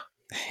Zero.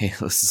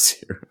 Halo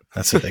Zero.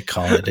 That's what they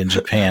call it in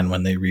Japan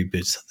when they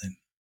reboot something.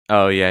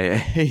 Oh yeah.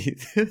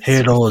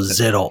 Halo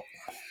Zero.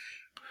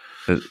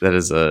 That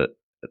is a.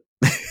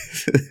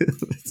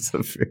 It's a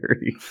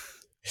very.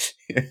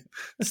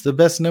 It's the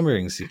best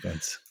numbering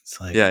sequence. It's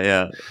like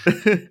yeah.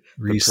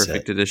 Reset.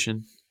 Perfect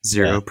edition.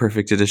 Zero.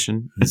 Perfect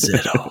edition.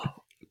 Zero.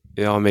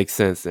 It all makes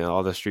sense.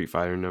 All the Street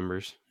Fighter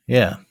numbers.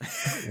 Yeah.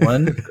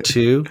 1,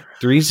 2,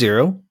 3,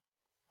 0.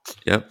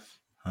 Yep.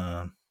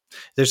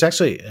 There's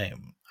actually,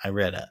 I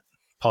read a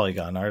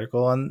Polygon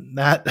article on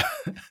that.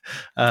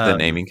 The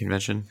naming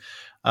convention.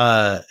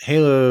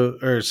 Halo,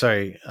 or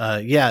sorry,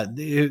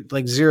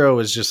 like Zero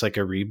was just like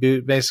a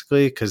reboot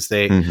basically, because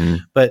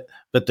but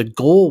the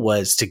goal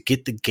was to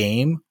get the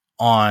game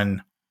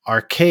on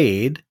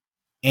arcade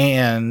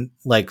and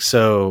on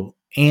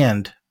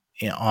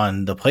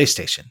the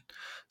PlayStation.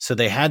 So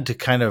they had to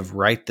kind of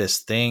write this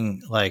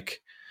thing,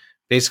 like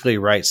basically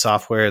write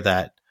software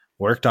that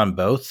worked on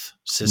both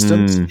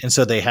systems. And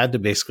so they had to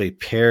basically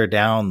pare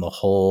down the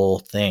whole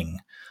thing.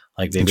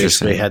 Like they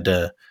basically had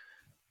to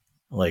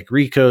like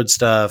recode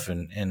stuff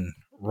and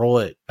roll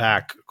it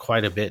back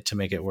quite a bit to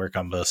make it work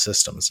on both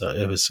systems. So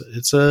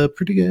it's a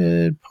pretty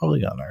good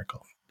Polygon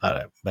article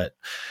about it, but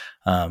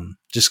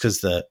just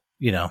because the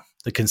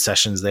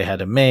concessions they had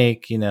to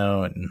make, and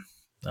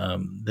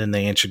then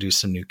they introduced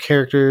some new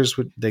characters.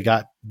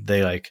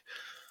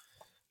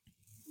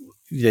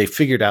 They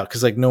figured out,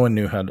 because like no one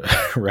knew how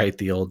to write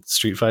the old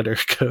Street Fighter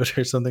code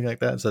or something like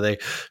that, so they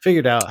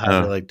figured out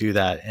how to like do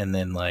that, and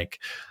then like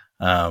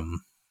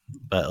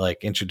but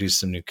like introduce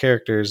some new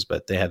characters,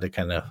 but they had to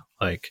kind of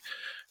like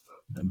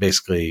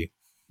basically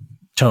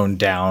tone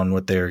down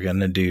what they were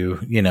going to do,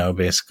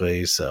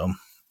 basically. So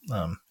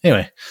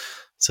anyway,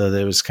 so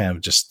there was kind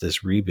of just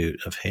this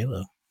reboot of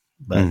Halo,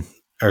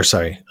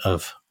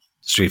 of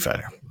Street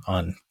Fighter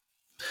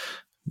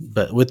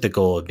but with the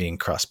goal of being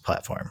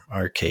cross-platform,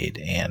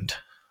 arcade and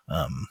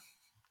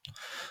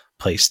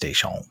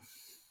PlayStation. I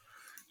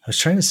was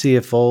trying to see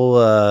if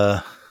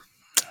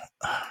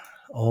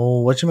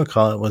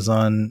whatchamacallit was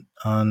on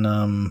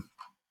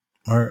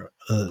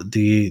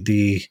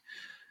the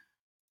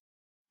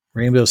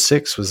Rainbow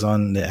Six was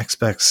on the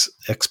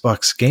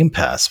Xbox Game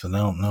Pass, but I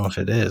don't know if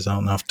it is. I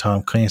don't know if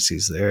Tom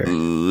Clancy's there.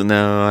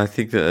 No, I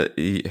think that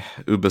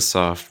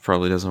Ubisoft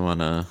probably doesn't want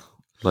to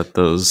let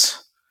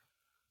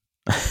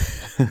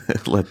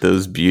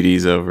those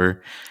beauties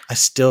over. I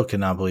still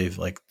cannot believe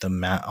like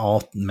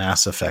all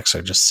Mass Effects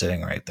are just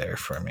sitting right there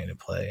for me to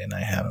play, and I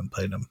haven't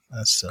played them.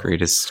 That's so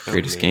greatest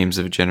games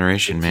of a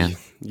generation, man.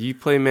 You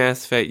play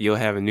Mass Effect, you'll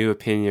have a new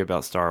opinion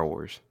about Star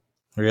Wars.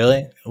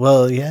 Really?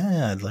 Well,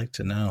 yeah, I'd like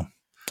to know.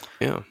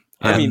 Yeah.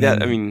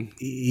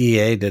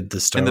 EA did the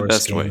Star Wars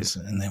best games, ways,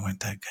 and they weren't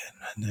that good.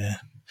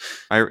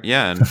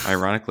 And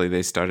ironically,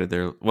 they started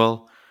their.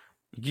 Well,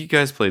 you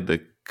guys played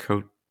the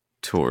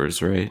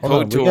KOTORs, right?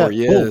 KOTOR,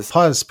 yes.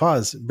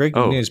 Pause.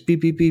 Breaking news.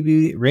 Beep, beep, beep,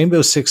 beep.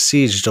 Rainbow Six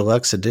Siege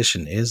Deluxe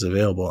Edition is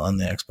available on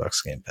the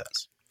Xbox Game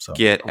Pass. So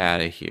get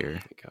out of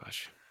here!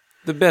 Gosh,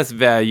 the best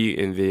value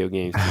in video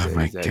games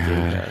today is that God.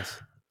 Game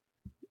Pass.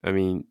 I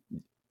mean,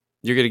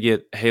 you're gonna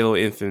get Halo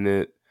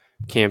Infinite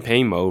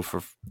campaign mode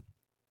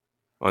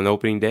on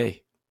opening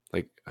day.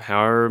 Like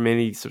however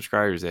many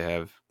subscribers they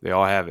have, they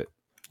all have it.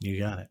 You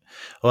got it.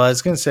 Well, I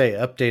was gonna say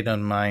update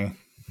on my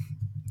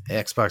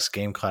Xbox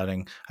game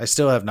clouding. I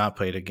still have not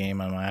played a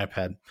game on my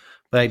iPad,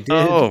 but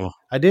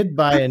I did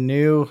buy a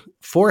new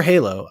for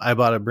Halo. I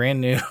bought a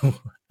brand new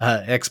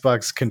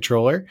Xbox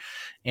controller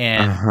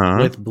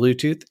and with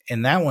Bluetooth,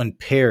 and that one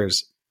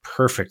pairs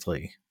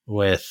perfectly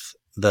with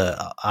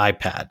the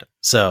iPad.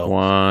 So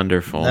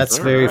wonderful. That's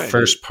very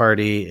first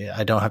party.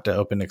 I don't have to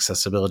open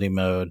accessibility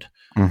mode.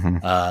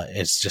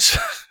 It's just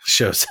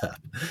shows up.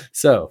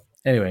 So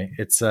anyway,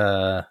 it's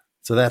so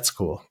that's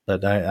cool.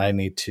 But I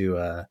need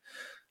to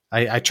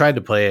I tried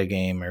to play a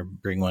game or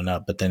bring one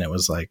up, but then it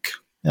was like,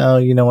 oh,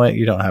 you know what?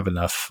 You don't have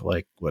enough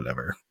like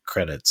whatever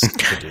credits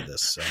to do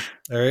this. So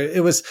or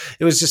it was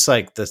just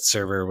like the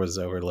server was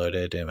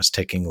overloaded and it was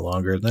taking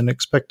longer than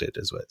expected,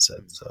 is what it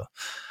said. So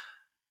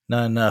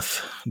not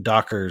enough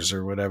Dockers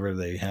or whatever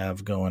they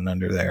have going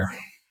under there.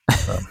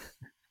 So.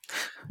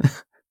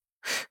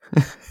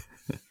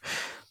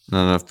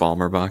 Not enough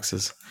Balmer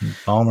boxes.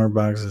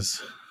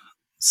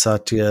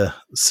 Satya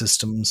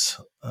Systems.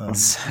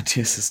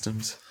 Satya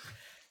Systems.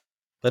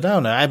 But I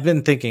don't know. I've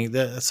been thinking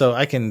that, so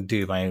I can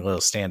do my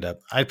little stand up.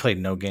 I played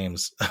no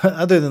games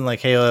other than like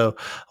Halo,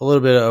 a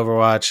little bit of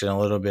Overwatch, and a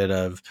little bit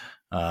of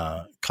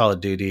Call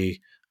of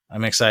Duty.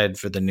 I'm excited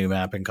for the new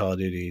map in Call of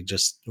Duty,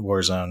 just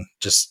Warzone,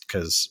 just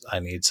because I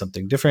need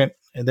something different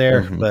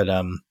there. But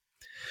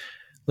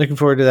looking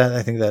forward to that.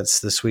 I think that's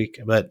this week.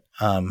 But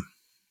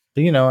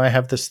but I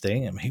have this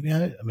thing, and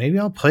maybe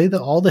I'll play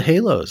all the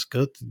Halos.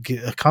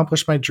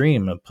 Accomplish my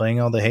dream of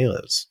playing all the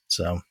Halos.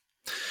 So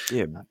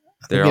yeah,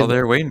 they're all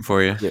there waiting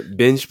for you. Yeah,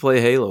 binge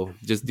play Halo.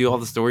 Just do all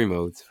the story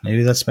modes.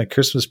 Maybe that's my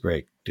Christmas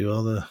break. Do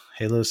all the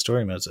Halo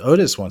story modes.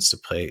 Otis wants to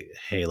play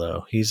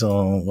Halo. He's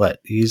on what?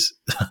 He's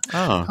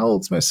how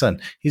old's my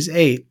son? He's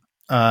 8.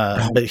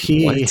 But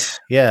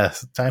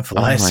time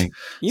flies.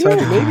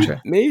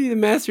 Maybe the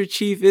Master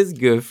Chief is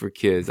good for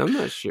kids. I'm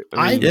not sure.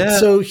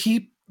 So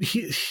he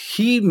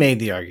made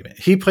the argument.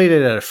 He played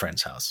it at a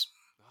friend's house.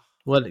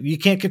 What, you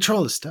can't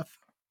control this stuff.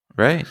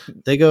 Right.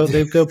 They go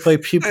play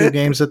people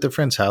games at their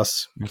friend's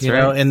house. That's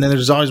right. And then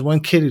there's always one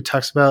kid who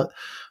talks about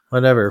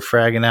whatever,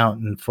 fragging out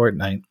in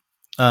Fortnite.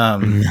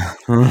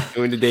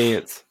 Doing the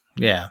dance.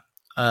 Yeah.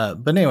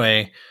 But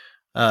anyway,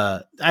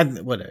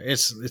 whatever.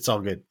 It's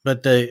all good.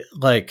 But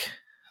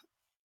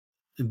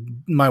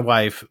my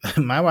wife,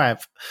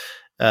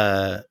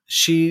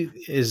 she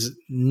is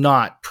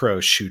not pro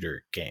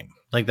shooter game.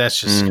 Like, that's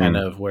just kind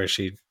of where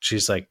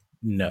she's like,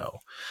 no.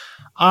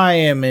 I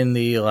am in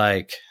the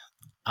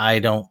I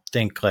don't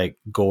think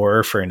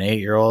gore for an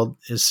 8-year-old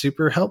is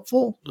super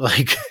helpful,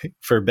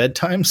 for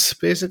bedtimes,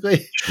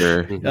 basically.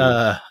 Sure.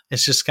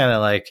 It's just kind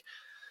of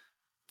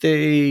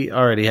they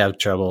already have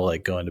trouble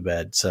going to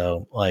bed,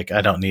 so I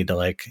don't need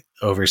to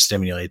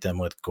overstimulate them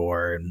with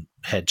gore and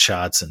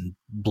headshots and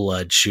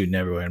blood shooting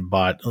everywhere and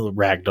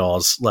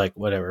ragdolls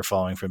whatever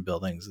falling from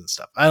buildings and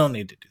stuff. I don't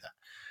need to do that.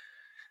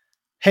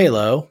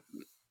 Halo,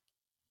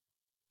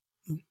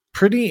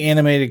 pretty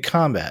animated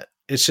combat.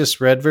 It's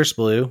just red versus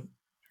blue,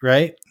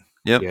 right?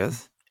 Yep.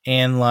 Yes.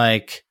 And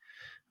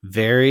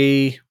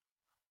very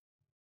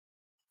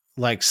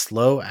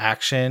slow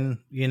action,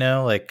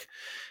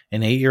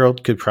 an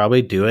 8-year-old could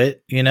probably do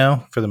it,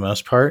 for the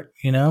most part,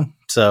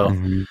 so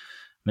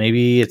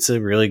maybe it's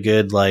a really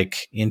good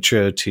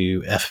intro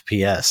to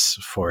FPS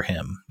for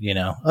him,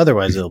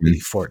 otherwise it'll be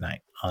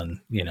Fortnite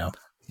on,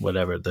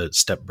 whatever the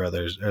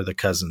stepbrothers or the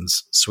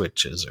cousins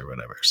switches or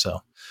whatever. So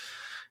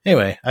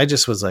anyway, I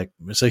just was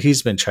so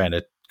he's been trying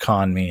to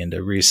con me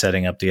into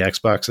resetting up the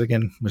Xbox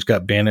again, which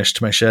got banished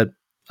to my shed.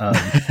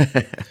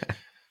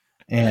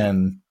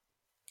 And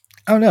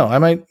I don't know, I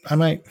might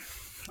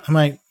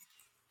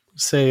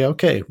say,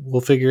 okay,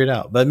 we'll figure it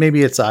out. But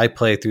maybe it's I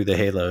play through the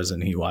Halos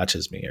and he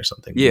watches me or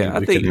something. Yeah,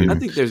 I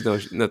think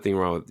there's nothing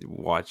wrong with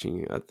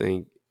watching. I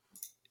think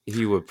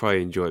he would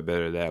probably enjoy it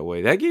better that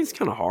way. That game's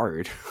kind of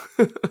hard.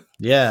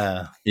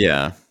 Yeah.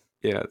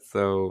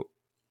 So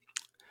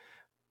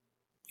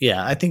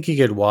yeah, I think he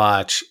could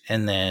watch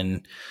and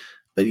then,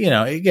 but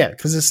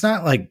because it's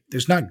not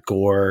there's not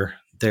gore.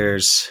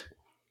 There's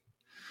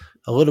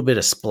a little bit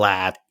of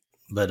splat,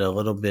 but a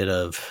little bit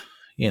of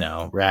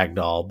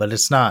ragdoll, but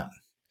it's not.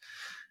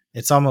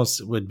 It's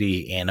almost would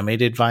be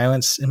animated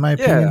violence in my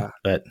opinion.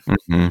 But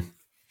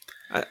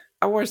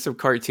I watched some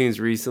cartoons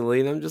recently,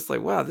 and I'm just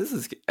like, wow, this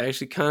is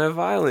actually kind of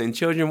violent, and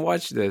children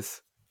watch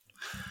this.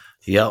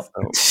 Yep.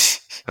 So,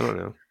 I don't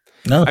know.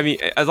 No, I mean,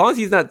 as long as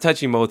he's not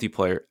touching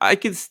multiplayer, I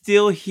can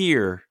still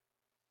hear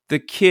the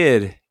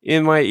kid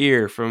in my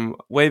ear from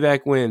way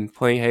back when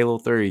playing Halo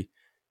 3.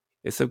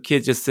 And some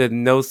kid just said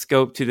 "no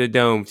scope to the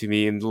dome" to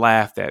me and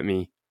laughed at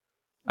me.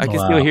 I can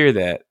still hear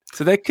that.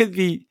 So that could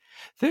be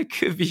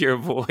your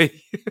boy.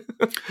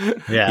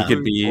 Yeah, he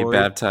could be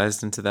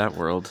baptized into that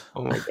world.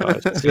 Oh my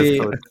gosh!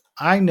 See,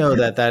 I know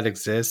that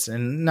exists,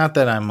 and not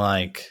that I'm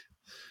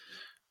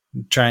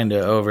trying to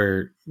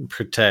over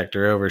protect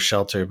or over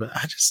shelter, but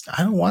I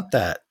don't want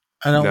that.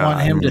 I don't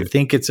want him to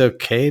think it's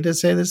okay to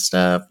say this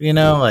stuff.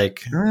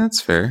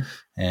 That's fair.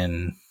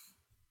 And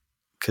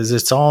because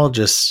it's all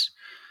just.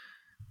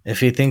 If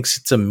he thinks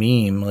it's a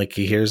meme,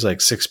 he hears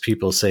 6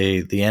 people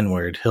say the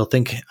N-word, he'll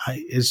think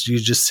you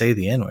just say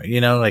the N-word,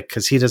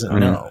 because he doesn't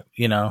know,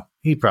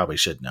 he probably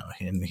should know,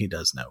 and he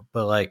does know.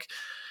 But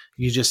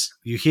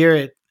you hear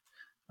it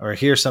or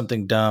hear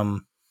something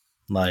dumb,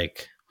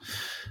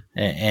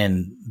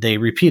 and they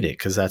repeat it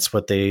because that's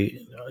what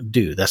they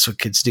do. That's what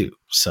kids do.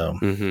 So,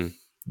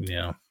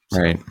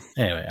 right.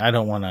 Anyway, I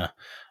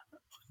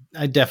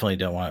definitely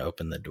don't want to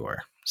open the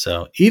door.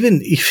 So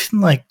even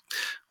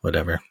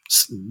whatever.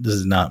 This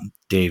is not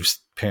Dave's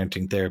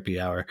parenting therapy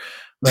hour,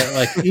 but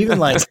even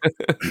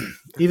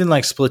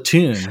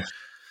Splatoon,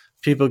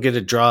 people get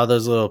to draw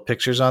those little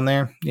pictures on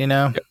there,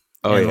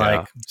 Oh, and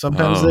yeah.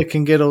 Sometimes they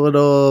can get a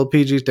little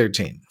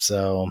PG-13.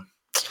 So,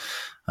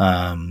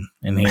 and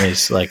he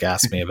was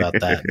asked me about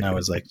that, and I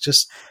was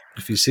just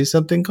if you see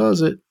something,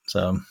 close it.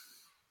 So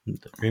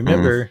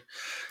remember,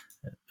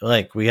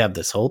 we have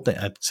this whole thing.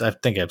 I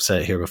think I've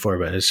said it here before,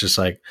 but it's just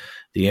the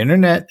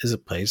internet is a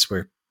place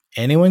where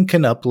anyone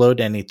can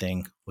upload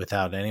anything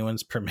without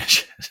anyone's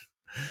permission.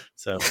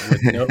 So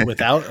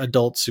without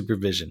adult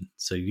supervision.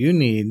 So you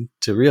need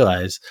to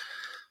realize,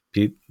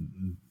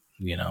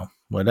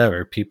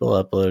 whatever, people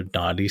upload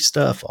naughty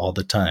stuff all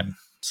the time.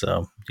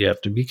 So you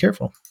have to be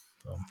careful.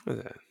 So. What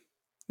is that?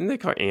 Isn't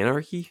that called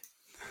anarchy?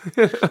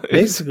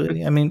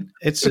 Basically, I mean,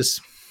 it's just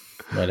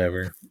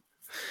whatever.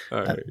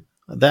 All right.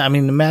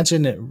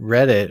 Imagine at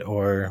Reddit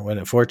or when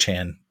at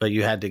 4chan, but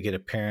you had to get a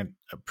parent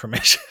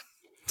permission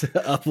to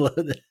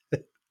upload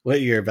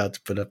what you're about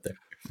to put up there.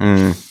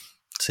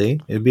 See,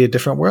 it'd be a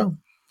different world.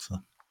 So.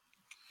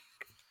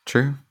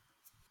 True.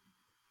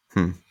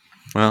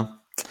 Well.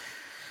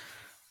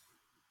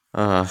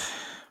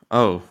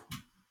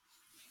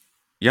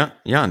 Yeah,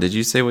 Jan, did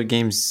you say what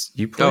games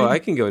you played? Oh, I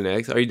can go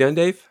next. Are you done,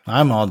 Dave?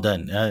 I'm all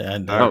done.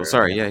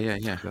 Sorry.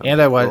 Yeah.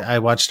 And I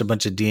watched a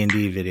bunch of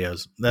D&D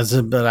videos. That's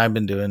what I've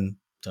been doing.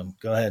 So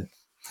go ahead.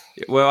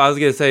 Well, I was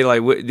gonna say,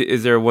 like,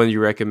 is there one you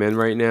recommend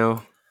right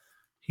now?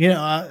 You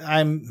know,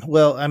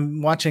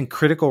 I'm watching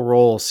Critical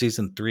Role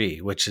season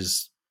 3, which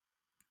is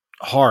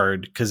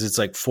hard because it's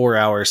like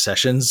 4-hour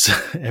sessions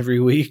every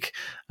week.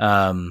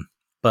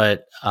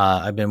 But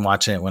I've been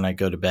watching it when I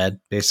go to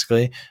bed,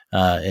 basically,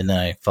 and then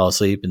I fall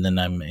asleep, and then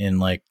I'm in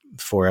like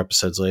 4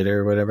 episodes later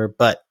or whatever.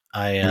 But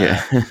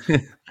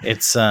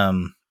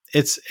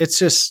it's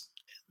just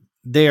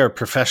they are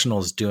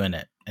professionals doing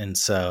it, and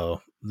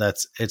so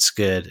it's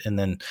good. And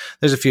then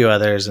there's a few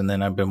others, and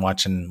then I've been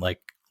watching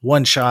like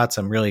one shots.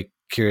 I'm really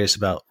curious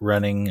about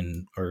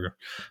running or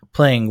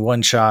playing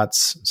one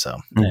shots. So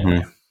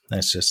anyway,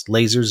 that's just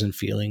Lasers and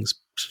Feelings.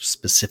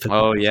 Specifically.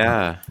 Oh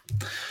yeah.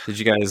 Did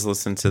you guys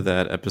listen to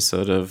that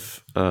episode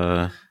of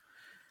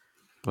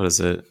what is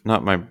it?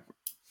 Not my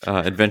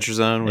Adventure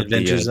Zone with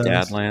Adventure the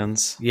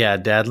Dadlands? Yeah,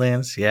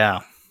 Dadlands.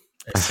 Yeah.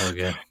 It's so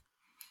good.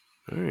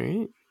 All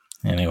right.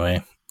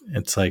 Anyway,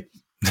 it's like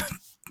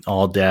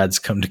all dads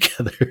come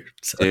together.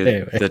 So dude,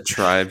 anyway.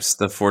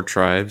 The 4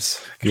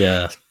 tribes.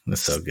 Yeah,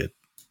 that's so good.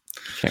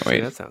 Can't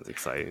wait. That sounds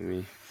exciting to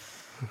me.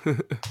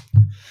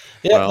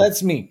 Yeah,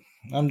 that's me.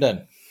 I'm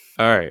done.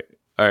 All right.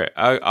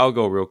 I'll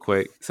go real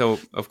quick. So,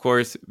 of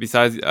course,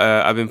 besides,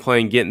 I've been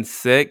playing Getting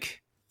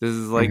Sick. This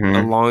is like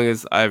the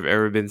longest I've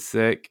ever been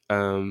sick.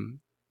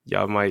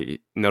 Y'all might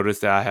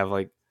notice that I have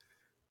like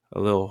a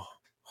little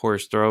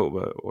hoarse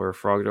throat, or a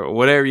frog throat,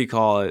 whatever you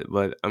call it.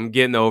 But I'm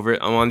getting over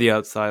it. I'm on the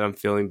outside. I'm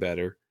feeling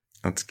better.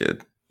 That's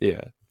good.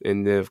 Yeah,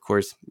 and then of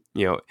course,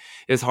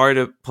 it's hard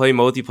to play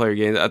multiplayer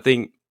games. I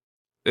think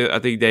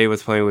Dave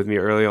was playing with me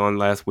early on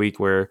last week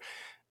where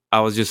I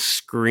was just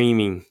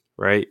screaming.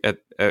 Right at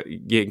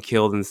getting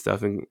killed and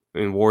stuff in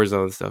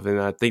Warzone and stuff,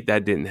 and I think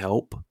that didn't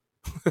help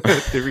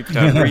the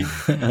recovery.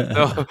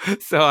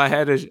 so I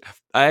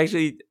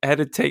actually had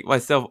to take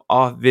myself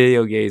off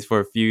video games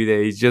for a few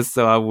days just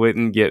so I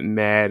wouldn't get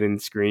mad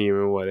and scream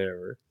or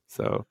whatever.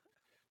 So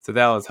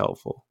that was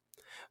helpful.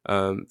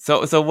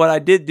 So what I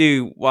did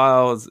do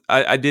while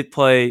I did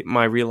play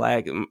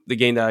the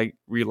game that I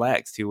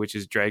relaxed to, which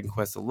is Dragon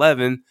Quest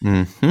XI.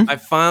 I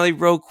finally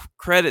wrote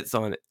credits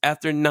on it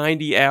after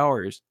 90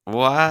 hours.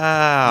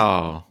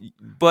 Wow!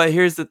 But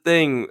here's the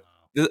thing.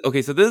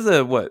 Okay, so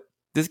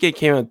this game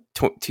came out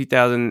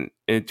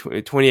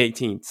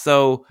 2018.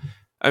 So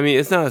I mean,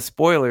 it's not a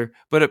spoiler,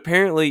 but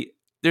apparently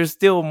there's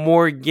still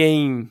more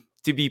game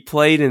to be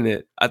played in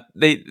it.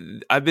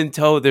 I've been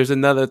told there's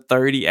another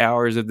 30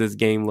 hours of this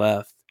game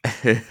left.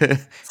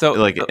 So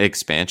like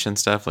expansion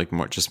stuff, like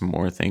more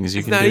things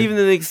you can do. It's not even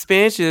an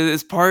expansion;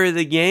 it's part of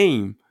the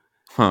game.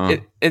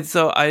 And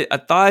so I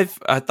thought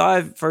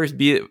I'd first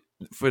beat it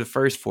for the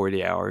first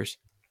 40 hours,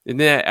 and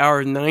then at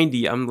hour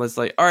 90, I'm just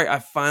like, all right, I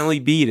finally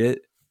beat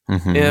it,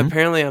 and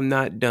apparently I'm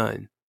not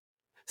done.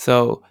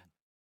 So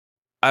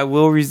I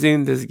will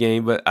resume this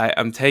game, but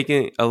I'm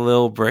taking a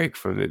little break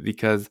from it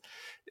because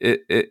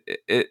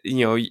it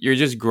you're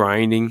just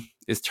grinding.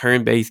 It's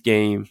turn-based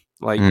game.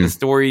 Like the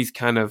story's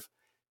kind of,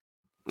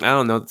 I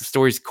don't know, the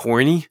story's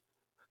corny.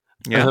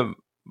 Yeah.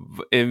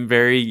 And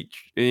very,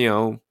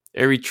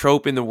 every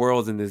trope in the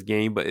world's in this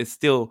game, but it's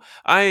still,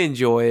 I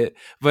enjoy it.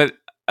 But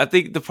I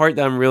think the part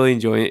that I'm really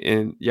enjoying,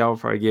 and y'all will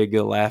probably get a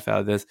good laugh out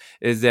of this,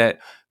 is that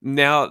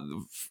now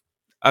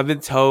I've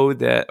been told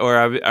that, or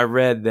I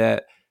read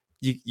that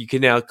you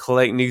can now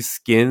collect new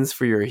skins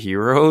for your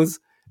heroes.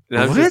 And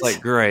I was just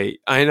like, great.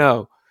 I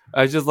know.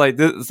 I was just like,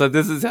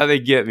 this is how they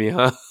get me,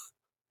 huh?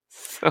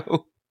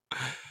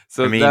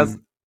 So I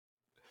mean,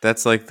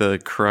 that's like the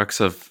crux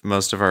of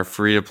most of our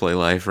free-to-play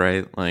life,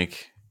 right?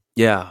 Like,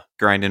 yeah,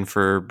 grinding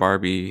for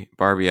Barbie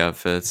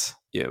outfits.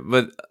 Yeah,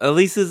 but at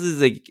least this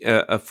is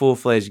a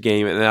full-fledged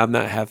game, and I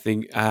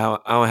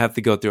don't have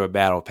to go through a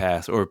battle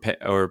pass or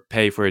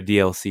pay for a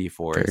DLC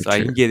for it. So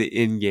I can get it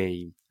in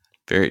game.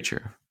 Very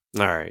true.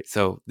 All right,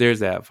 so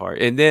there's that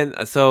part, and then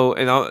so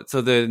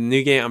the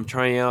new game I'm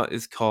trying out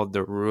is called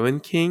The Ruin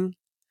King.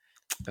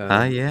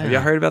 Yeah, have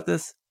y'all heard about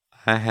this?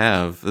 I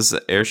have. This is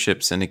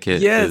Airship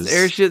Syndicate. Yes,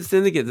 Airship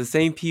Syndicate, the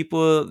same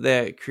people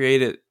that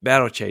created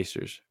Battle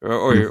Chasers,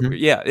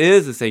 it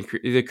is the same.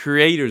 The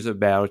creators of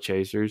Battle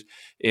Chasers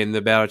and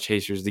the Battle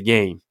Chasers, the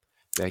game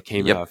that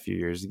came out a few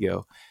years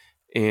ago,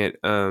 and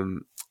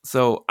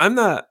so I'm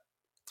not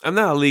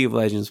a League of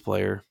Legends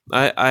player.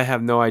 I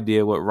have no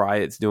idea what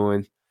Riot's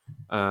doing.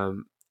 I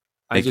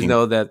just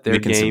know that their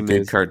game some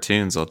good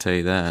cartoons. I'll tell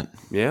you that.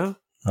 Yeah,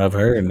 I've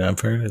heard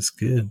it's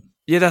good.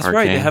 Yeah, that's Arcane.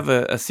 Right. They have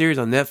a series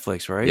on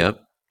Netflix, right?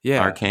 Yep.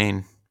 Yeah.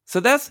 Arcane. So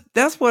that's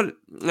what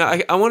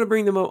I want to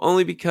bring them up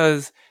only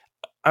because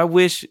I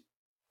wish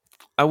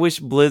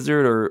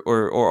Blizzard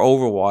or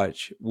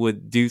Overwatch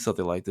would do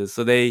something like this.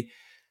 So they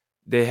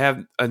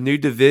have a new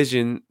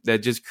division that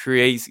just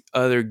creates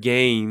other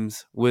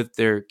games with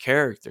their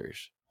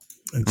characters.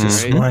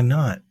 Just why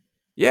not?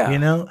 Yeah. You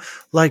know,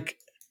 like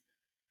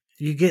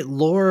you get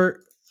lore,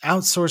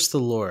 outsource the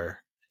lore.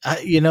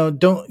 You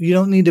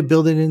don't need to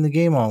build it in the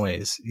game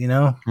always, you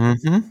know?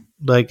 Mm-hmm.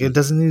 Like it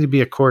doesn't need to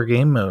be a core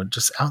game mode.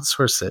 Just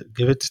outsource it.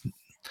 Give it to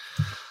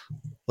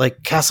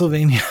like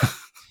Castlevania.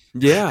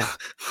 Yeah.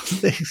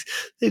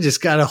 they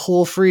just got a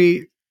whole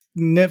free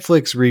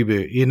Netflix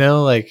reboot, you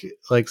know? Like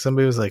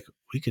somebody was like,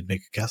 we could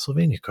make a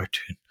Castlevania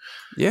cartoon.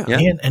 Yeah.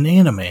 And an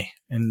anime.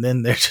 And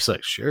then they're just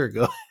like, sure,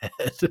 go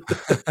ahead.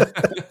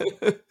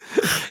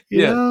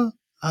 you know?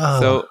 Oh.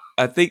 So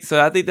I think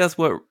that's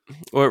what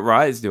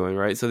Riot's doing,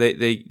 right? So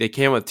they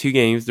came with 2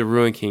 games, The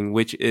Ruin King,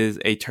 which is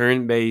a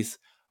turn-based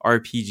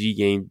RPG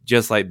game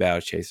just like Battle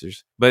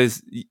Chasers, but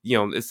it's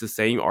it's the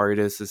same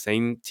artist, the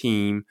same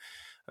team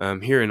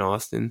here in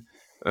Austin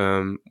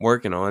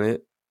working on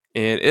it,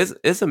 and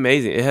it's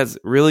amazing. It has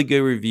really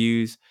good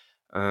reviews.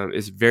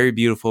 It's very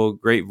beautiful,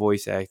 great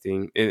voice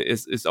acting.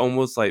 It's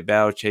almost like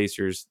Battle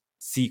Chasers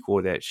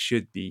sequel that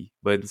should be,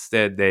 but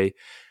instead they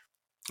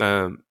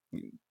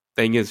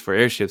thing is for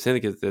Airship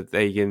Syndicate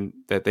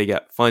that they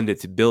got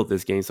funded to build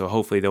this game, so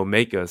hopefully they'll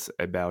make us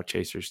a Battle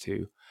Chasers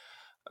too.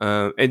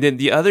 And then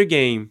the other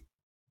game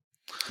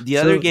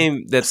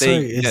that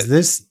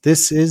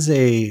this is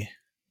a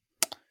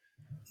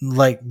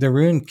like the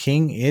Ruin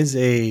King is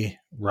a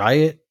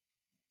Riot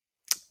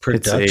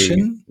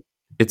production.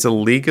 It's a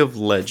League of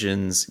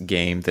Legends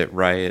game that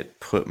Riot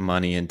put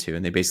money into,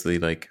 and they basically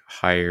like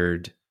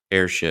hired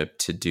Airship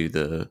to do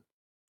the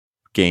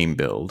game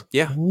build.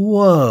 Yeah.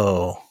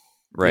 Whoa.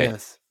 Right.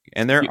 Yes.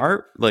 And there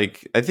are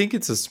like I think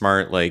it's a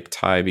smart like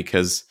tie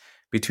because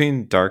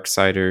between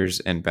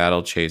Darksiders and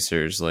Battle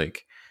Chasers,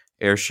 like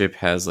Airship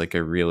has like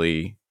a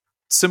really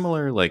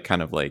similar like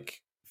kind of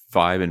like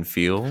vibe and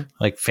feel,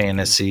 like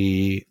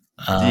fantasy.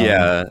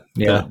 Joe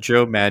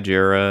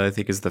Madureira, I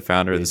think, is the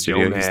founder of the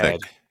studio.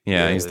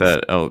 He's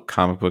that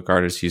comic book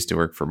artist who used to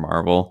work for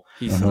Marvel.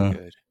 He's so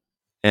good.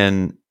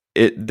 And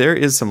there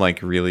is some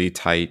like really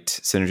tight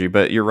synergy,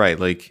 but you're right,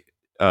 like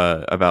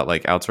about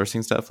like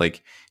outsourcing stuff. Like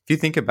if you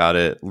think about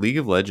it, League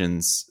of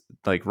Legends,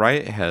 like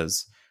Riot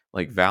has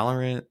like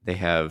Valorant, they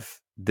have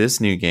this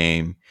new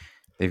game,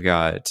 they've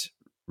got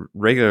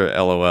regular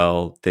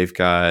LOL, they've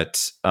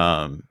got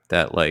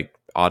that like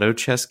auto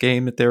chess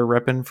game that they're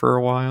repping for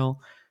a while.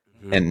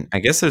 Mm-hmm. And I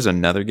guess there's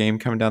another game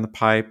coming down the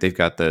pipe. They've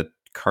got the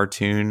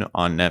cartoon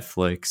on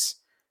Netflix.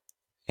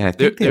 And I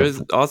think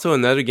there's also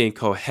another game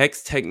called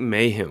Hextech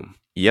Mayhem.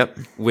 Yep.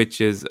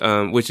 Which is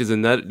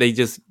another, they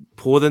just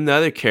pulled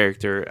another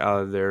character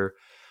out of their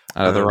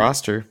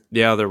roster.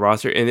 Yeah, out of their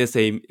roster. And it's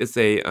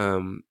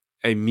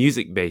a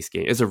music based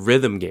game. It's a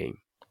rhythm game.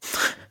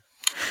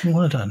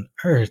 What on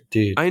earth,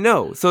 dude? I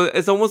know. So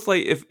it's almost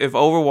like if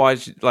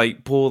Overwatch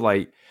like pulled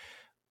like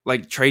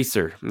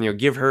Tracer,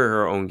 give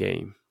her own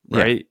game,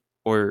 right? Yeah.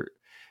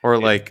 Or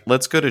like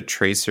let's go to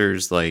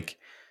Tracer's like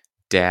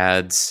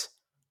dad's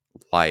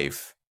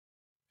life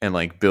and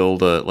like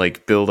build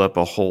up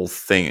a whole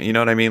thing. You know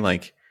what I mean?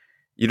 Like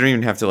you don't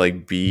even have to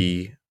like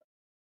be.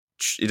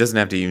 It doesn't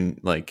have to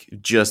even like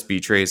just be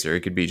Tracer.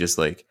 It could be just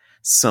like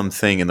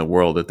something in the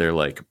world that they're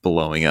like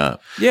blowing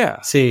up.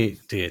 Yeah. See,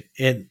 dude,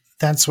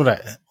 that's what I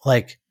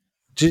like.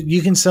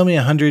 You can sell me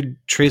 100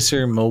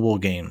 Tracer mobile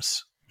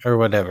games or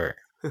whatever.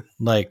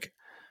 Like,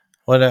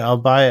 what I'll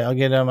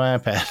get it on my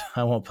iPad.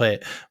 I won't play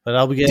it, but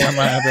I'll be getting it on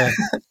my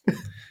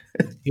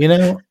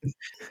iPad.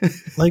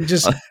 Like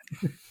just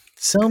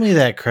sell me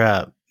that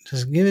crap.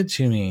 Just give it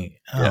to me.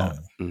 Oh. Yeah.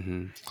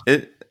 Mm-hmm.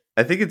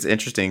 I think it's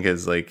interesting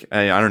because like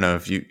I don't know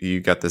if you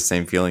got the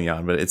same feeling,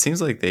 Jan, but it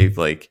seems like they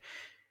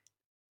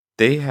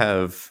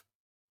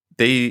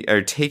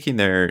are taking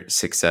their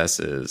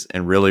successes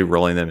and really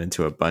rolling them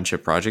into a bunch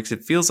of projects.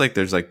 It feels like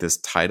there's like this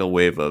tidal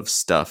wave of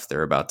stuff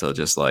they're about to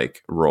just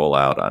like roll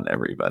out on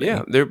everybody.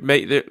 Yeah,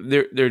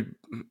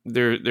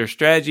 their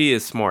strategy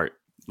is smart.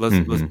 Let's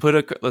put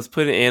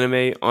an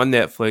anime on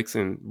Netflix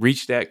and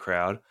reach that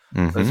crowd.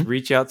 Mm-hmm. Let's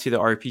reach out to the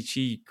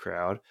RPG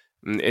crowd,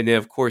 and then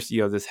of course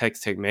this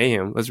Hextech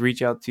Mayhem. Let's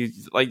reach out to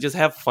like just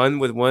have fun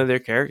with one of their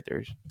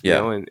characters,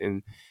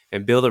 and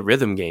build a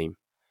rrhythm game.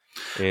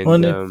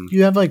 And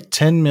you have like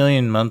 10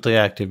 million monthly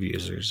active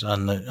users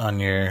on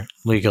your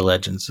League of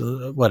Legends,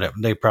 whatever.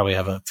 They probably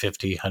have a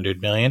 50,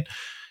 100 million,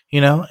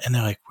 and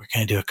they're like, we're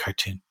going to do a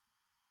cartoon.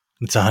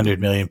 It's 100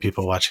 million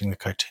people watching the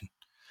cartoon.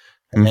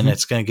 And then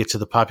it's going to get to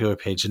the popular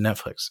page of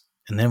Netflix.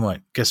 And then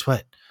what? Guess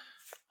what?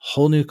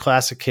 Whole new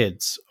class of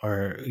kids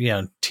or,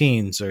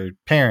 teens or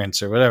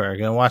parents or whatever are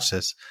going to watch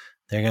this.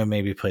 They're going to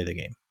maybe play the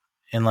game.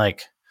 And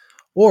like,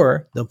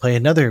 or they'll play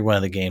another one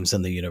of the games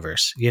in the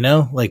universe,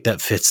 like that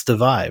fits the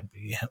vibe.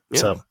 Yeah.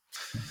 So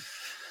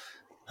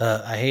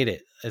I hate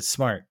it. It's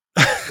smart.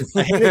 I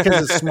hate it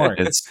because it's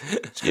smart.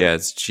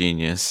 It's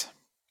genius.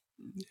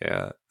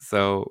 Yeah.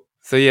 So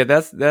yeah,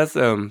 that's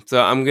so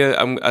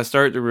I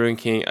started the Ruin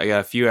King. I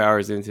got a few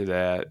hours into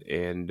that,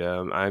 and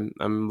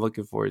I'm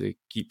looking forward to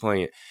keep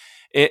playing it.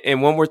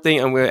 And one more thing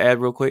I'm going to add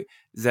real quick.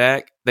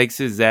 Zach, thanks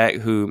to Zach,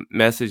 who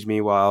messaged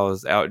me while I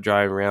was out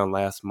driving around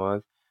last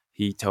month.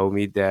 He told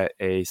me that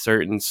a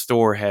certain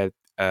store had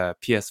a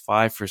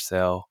PS5 for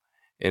sale,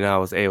 and I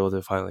was able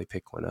to finally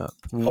pick one up.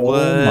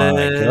 What? Oh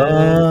my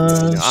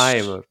gosh. I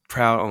am a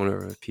proud owner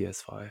of a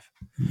PS5.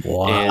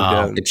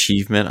 Wow. And,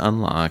 achievement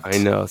unlocked. I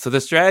know. So the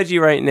strategy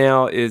right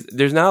now is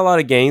there's not a lot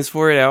of games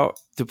for it out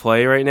to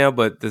play right now,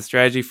 but the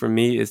strategy for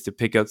me is to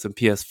pick up some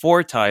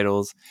PS4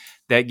 titles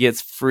that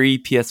gets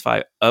free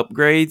PS5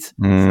 upgrades.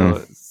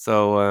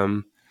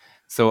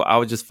 So I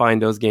would just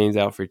find those games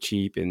out for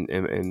cheap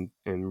and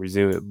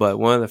resume it. But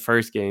one of the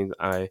first games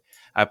I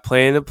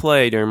plan to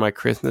play during my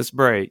Christmas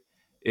break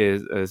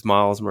is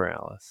Miles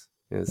Morales.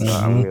 And so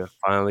I'm going to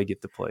finally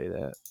get to play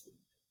that.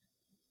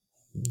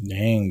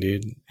 Dang,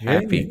 dude.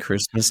 Happy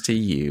Christmas to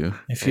you.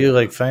 If you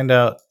like find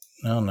out,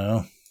 I don't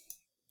know,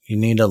 you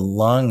need a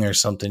lung or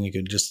something, you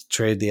could just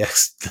trade the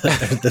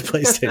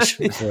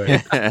PlayStation for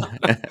it.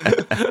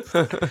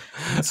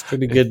 It's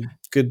pretty good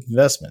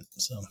investment.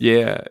 So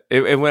yeah,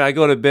 and when I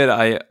go to bed,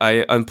 I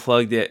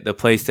unplug the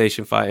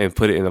PlayStation 5 and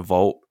put it in a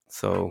vault.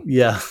 So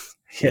yeah.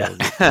 You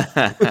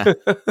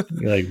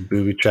like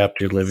booby trapped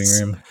your living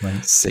room,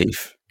 like.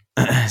 Safe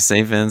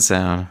and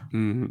sound.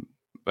 Mm-hmm.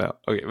 Well,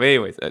 okay. But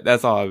anyways,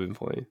 that's all I've been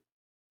playing.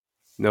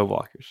 No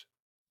blockers.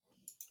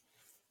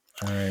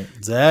 All right,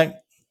 Zach.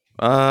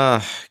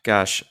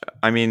 Gosh.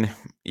 I mean,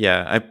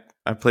 yeah.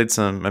 I played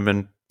some. I've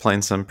been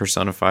playing some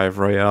Persona 5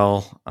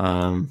 Royale.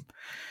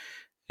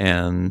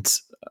 And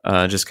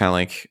just kind of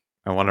like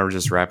I want to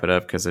just wrap it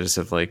up because I just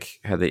have like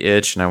had the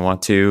itch and I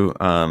want to.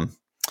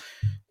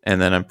 And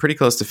then I'm pretty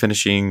close to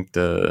finishing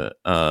the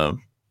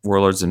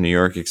Warlords of New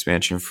York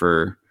expansion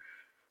for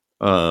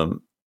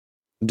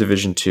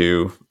Division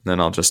 2. Then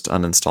I'll just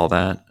uninstall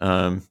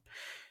that.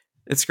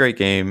 It's a great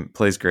game,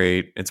 plays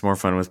great. It's more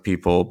fun with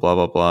people, blah,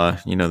 blah, blah.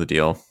 You know the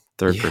deal.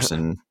 Third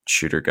person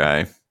shooter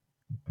guy.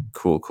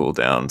 Cool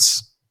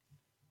cooldowns.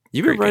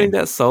 You've been running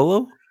that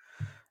solo?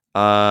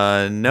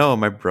 No,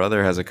 my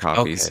brother has a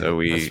copy, so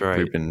we've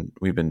been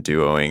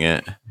duoing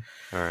it.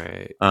 All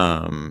right.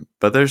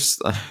 But there's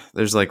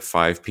like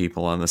 5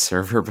 people on the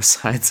server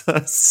besides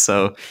us,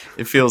 so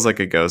it feels like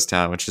a ghost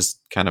town, which is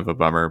kind of a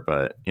bummer,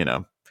 but you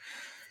know,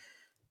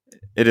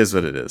 it is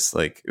what it is.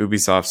 Like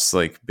Ubisoft's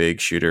like big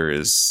shooter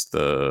is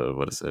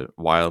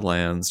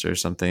Wildlands or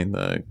something.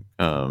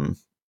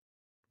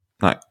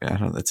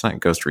 It's not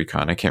Ghost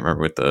Recon. I can't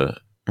remember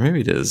or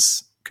maybe it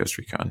is Ghost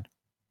Recon.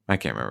 I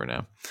can't remember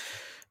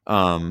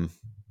now.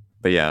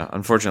 But yeah,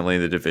 unfortunately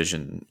the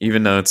Division,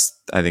 even though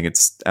I think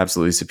it's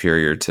absolutely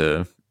superior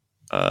to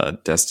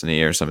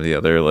Destiny or some of the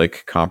other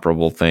like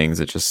comparable things,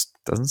 it just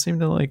doesn't seem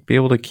to like be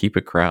able to keep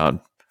a crowd.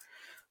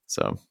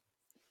 So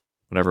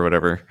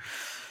whatever.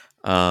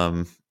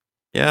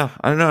 Yeah,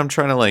 I don't know. I'm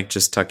trying to like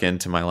just tuck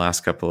into my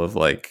last couple of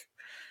like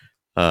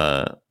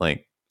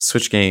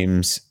Switch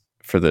games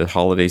for the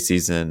holiday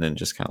season and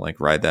just kind of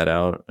like ride that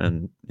out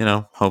and, you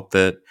know, hope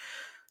that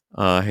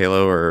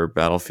Halo or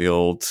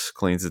Battlefield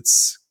cleans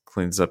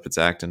up its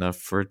act enough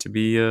for it to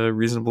be a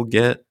reasonable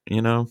get,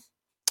 you know,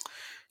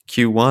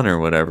 Q1 or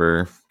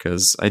whatever,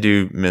 because I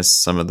do miss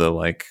some of the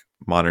like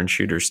modern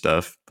shooter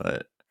stuff,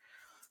 but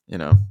you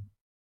know,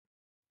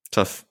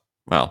 tough.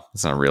 Well,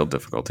 it's not real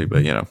difficulty,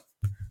 but you know,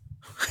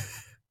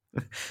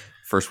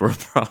 first world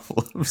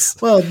problems.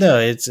 Well, no,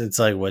 it's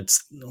like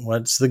what's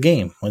the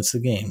game? What's the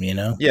game? You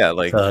know? Yeah,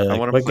 like I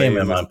want to play. What game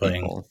am I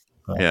playing?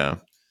 Yeah,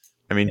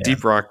 I mean,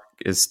 Deep Rock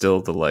is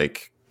still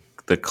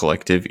the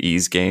collective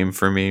ease game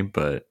for me,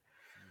 but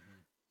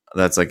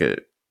that's a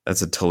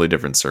totally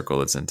different circle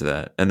that's into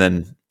that. And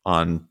then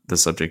on the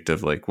subject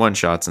of like one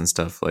shots and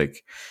stuff,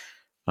 like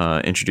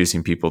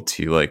introducing people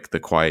to like the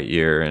Quiet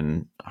Year,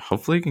 and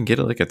hopefully you can get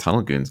like a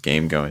Tunnel Goons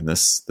game going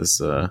this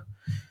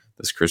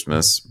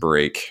Christmas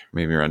break,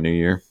 maybe around New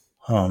Year.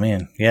 Oh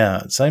man,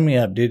 yeah, sign me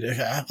up, dude.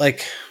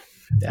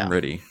 I'm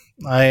ready.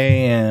 I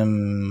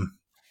am.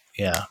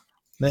 Yeah,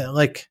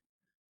 like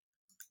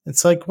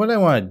it's like what I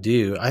want to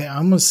do. I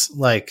almost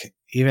like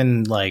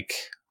even like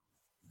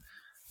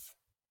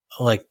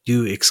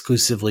do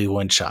exclusively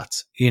one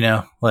shots, you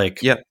know,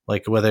 like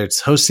whether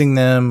it's hosting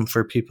them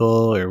for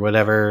people or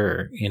whatever,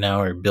 or, you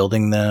know, or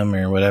building them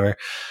or whatever.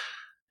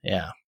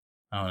 Yeah,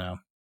 I don't know.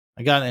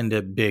 I got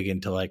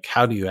into like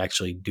how do you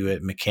actually do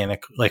it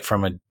like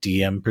from a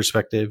DM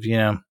perspective, you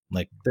know,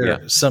 like there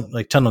are some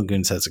like Tunnel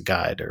Goons has a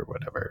guide or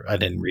whatever. I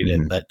didn't read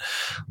it,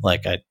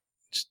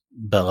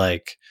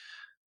 but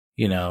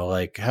you know,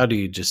 like how do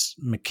you just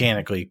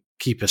mechanically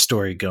keep a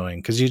story going?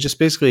 Because you just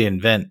basically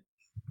invent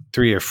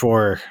 3 or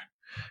 4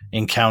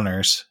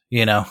 encounters,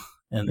 you know,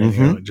 and then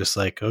you're just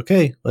like,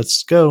 okay,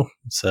 let's go.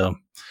 So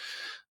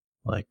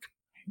like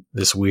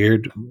this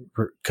weird,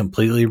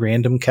 completely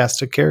random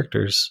cast of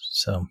characters.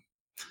 So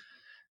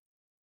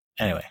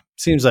anyway,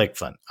 seems like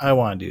fun. I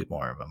want to do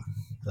more of them.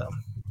 So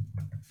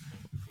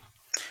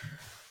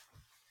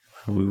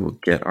we will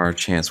get our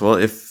chance. Well,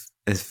 if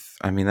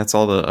I mean, that's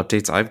all the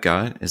updates I've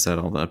got. Is that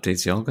all the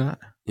updates y'all got?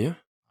 Yeah.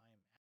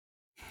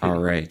 All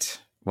right.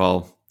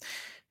 Well,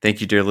 Thank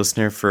you, dear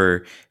listener,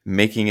 for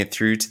making it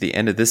through to the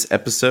end of this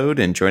episode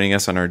and joining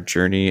us on our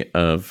journey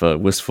of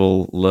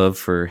wistful love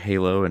for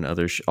Halo and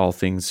other all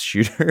things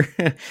shooter.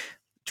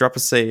 Drop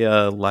us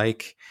a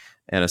like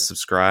and a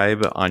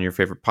subscribe on your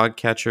favorite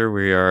podcatcher.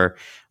 We are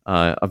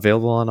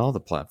available on all the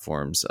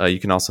platforms. You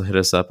can also hit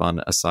us up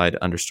on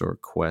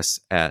aside_quests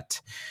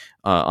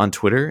on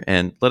Twitter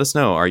and let us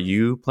know. Are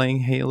you playing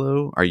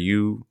Halo? Are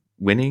you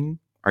winning?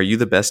 Are you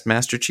the best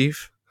Master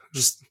Chief?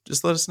 Just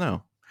let us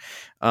know.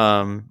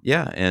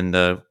 And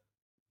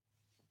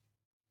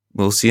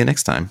we'll see you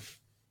next time.